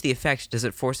change the effect, does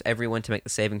it force everyone to make the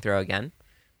saving throw again?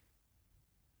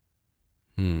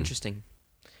 Interesting.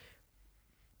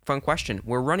 Fun question.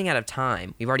 We're running out of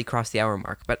time. We've already crossed the hour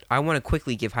mark, but I want to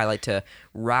quickly give highlight to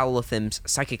Rowlathim's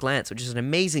Psychic Lance, which is an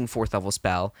amazing 4th level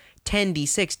spell.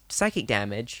 10d6 psychic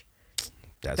damage.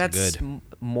 That's good.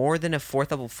 More than a 4th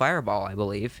level fireball, I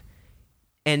believe.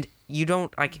 And you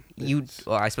don't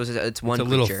well, I suppose it's one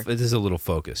creature. It is a little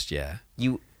focused, yeah.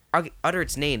 You utter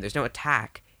its name. There's no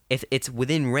attack. If it's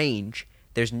within range,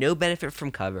 there's no benefit from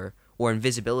cover or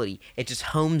invisibility. It just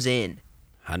homes in.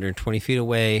 120 feet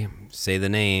away, say the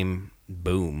name,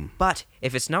 boom. But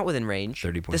if it's not within range,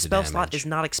 30 the points of spell slot damage. is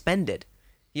not expended.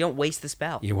 You don't waste the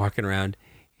spell. You're walking around,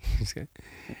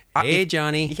 Hey,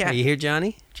 Johnny. Yeah. Are you here,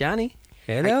 Johnny? Johnny?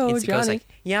 Hello, It goes Johnny. like,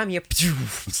 yeah, I'm here.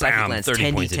 Psychic Bam, lens,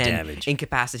 30 points of 10d10, damage.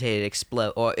 incapacitated,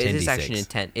 explode. Or it is 10d6. actually an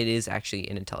intent. It is actually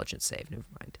an intelligence save. Never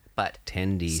mind. But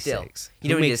 10d6. still, you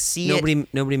don't need to see it.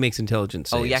 Nobody makes intelligence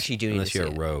saves. Oh, you actually do need to unless you're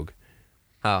see a it. rogue.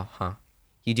 Oh, huh.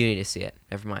 You do need to see it.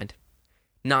 Never mind.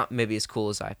 Not maybe as cool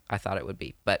as I thought it would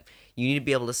be, but you need to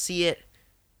be able to see it.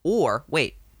 Or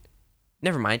wait,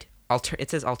 never mind. It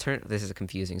says alternate. This is a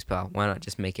confusing spell. Why not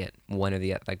just make it one or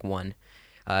the like one?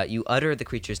 You utter the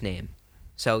creature's name.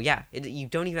 So yeah, you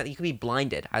don't even. You could be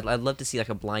blinded. I'd love to see like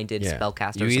a blinded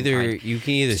spellcaster. You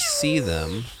can either see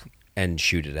them and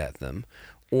shoot it at them,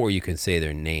 or you can say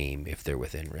their name if they're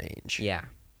within range. Yeah,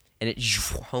 and it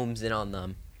homes in on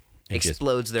them, It just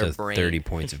explodes their does brain. 30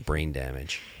 points of brain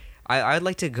damage. I'd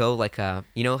like to go like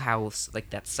you know how like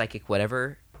that psychic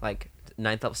whatever like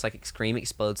 9th level psychic scream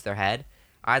explodes their head.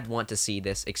 I'd want to see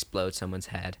this explode someone's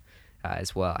head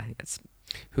as well. I think that's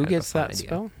Who kind of a gets fun that idea.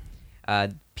 spell?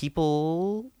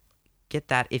 People get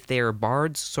that if they are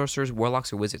bards, sorcerers,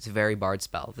 warlocks, or wizards. Very bard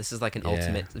spell. This is like an Yeah.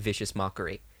 ultimate vicious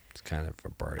mockery. It's kind of a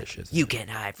bardish, isn't You it? can't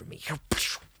hide from me.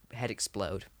 Head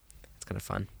explode. It's kind of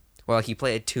fun. Or like you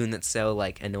play a tune that's so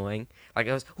like annoying. Like it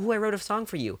goes, "Ooh, I wrote a song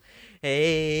for you.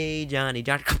 Hey, Johnny,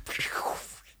 Johnny."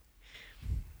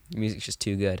 The music's just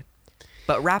too good.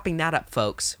 But wrapping that up,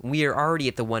 folks, we are already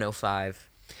at the 105.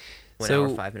 1 hour,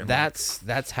 5 minute mark.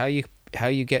 that's how you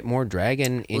get more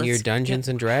dragon in your Let's Dungeons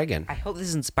and Dragon. I hope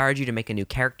this inspired you to make a new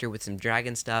character with some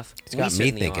dragon stuff. It's got me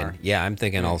certainly thinking. are. Yeah, I'm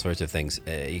thinking all sorts of things.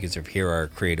 You can sort of hear our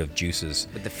creative juices.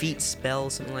 With the feet spell,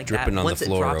 something like Dripping that. on the Once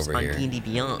floor it drops over on here. D&D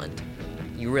Beyond,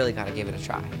 you really got to give it a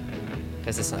try.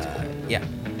 Because this sounds cool. Yeah,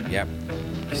 yep.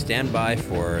 Stand by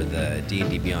for the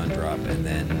D&D Beyond drop, and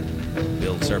then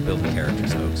start building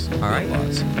characters, folks. All right.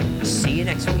 Lots. See you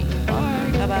next week. Bye.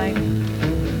 Bye-bye.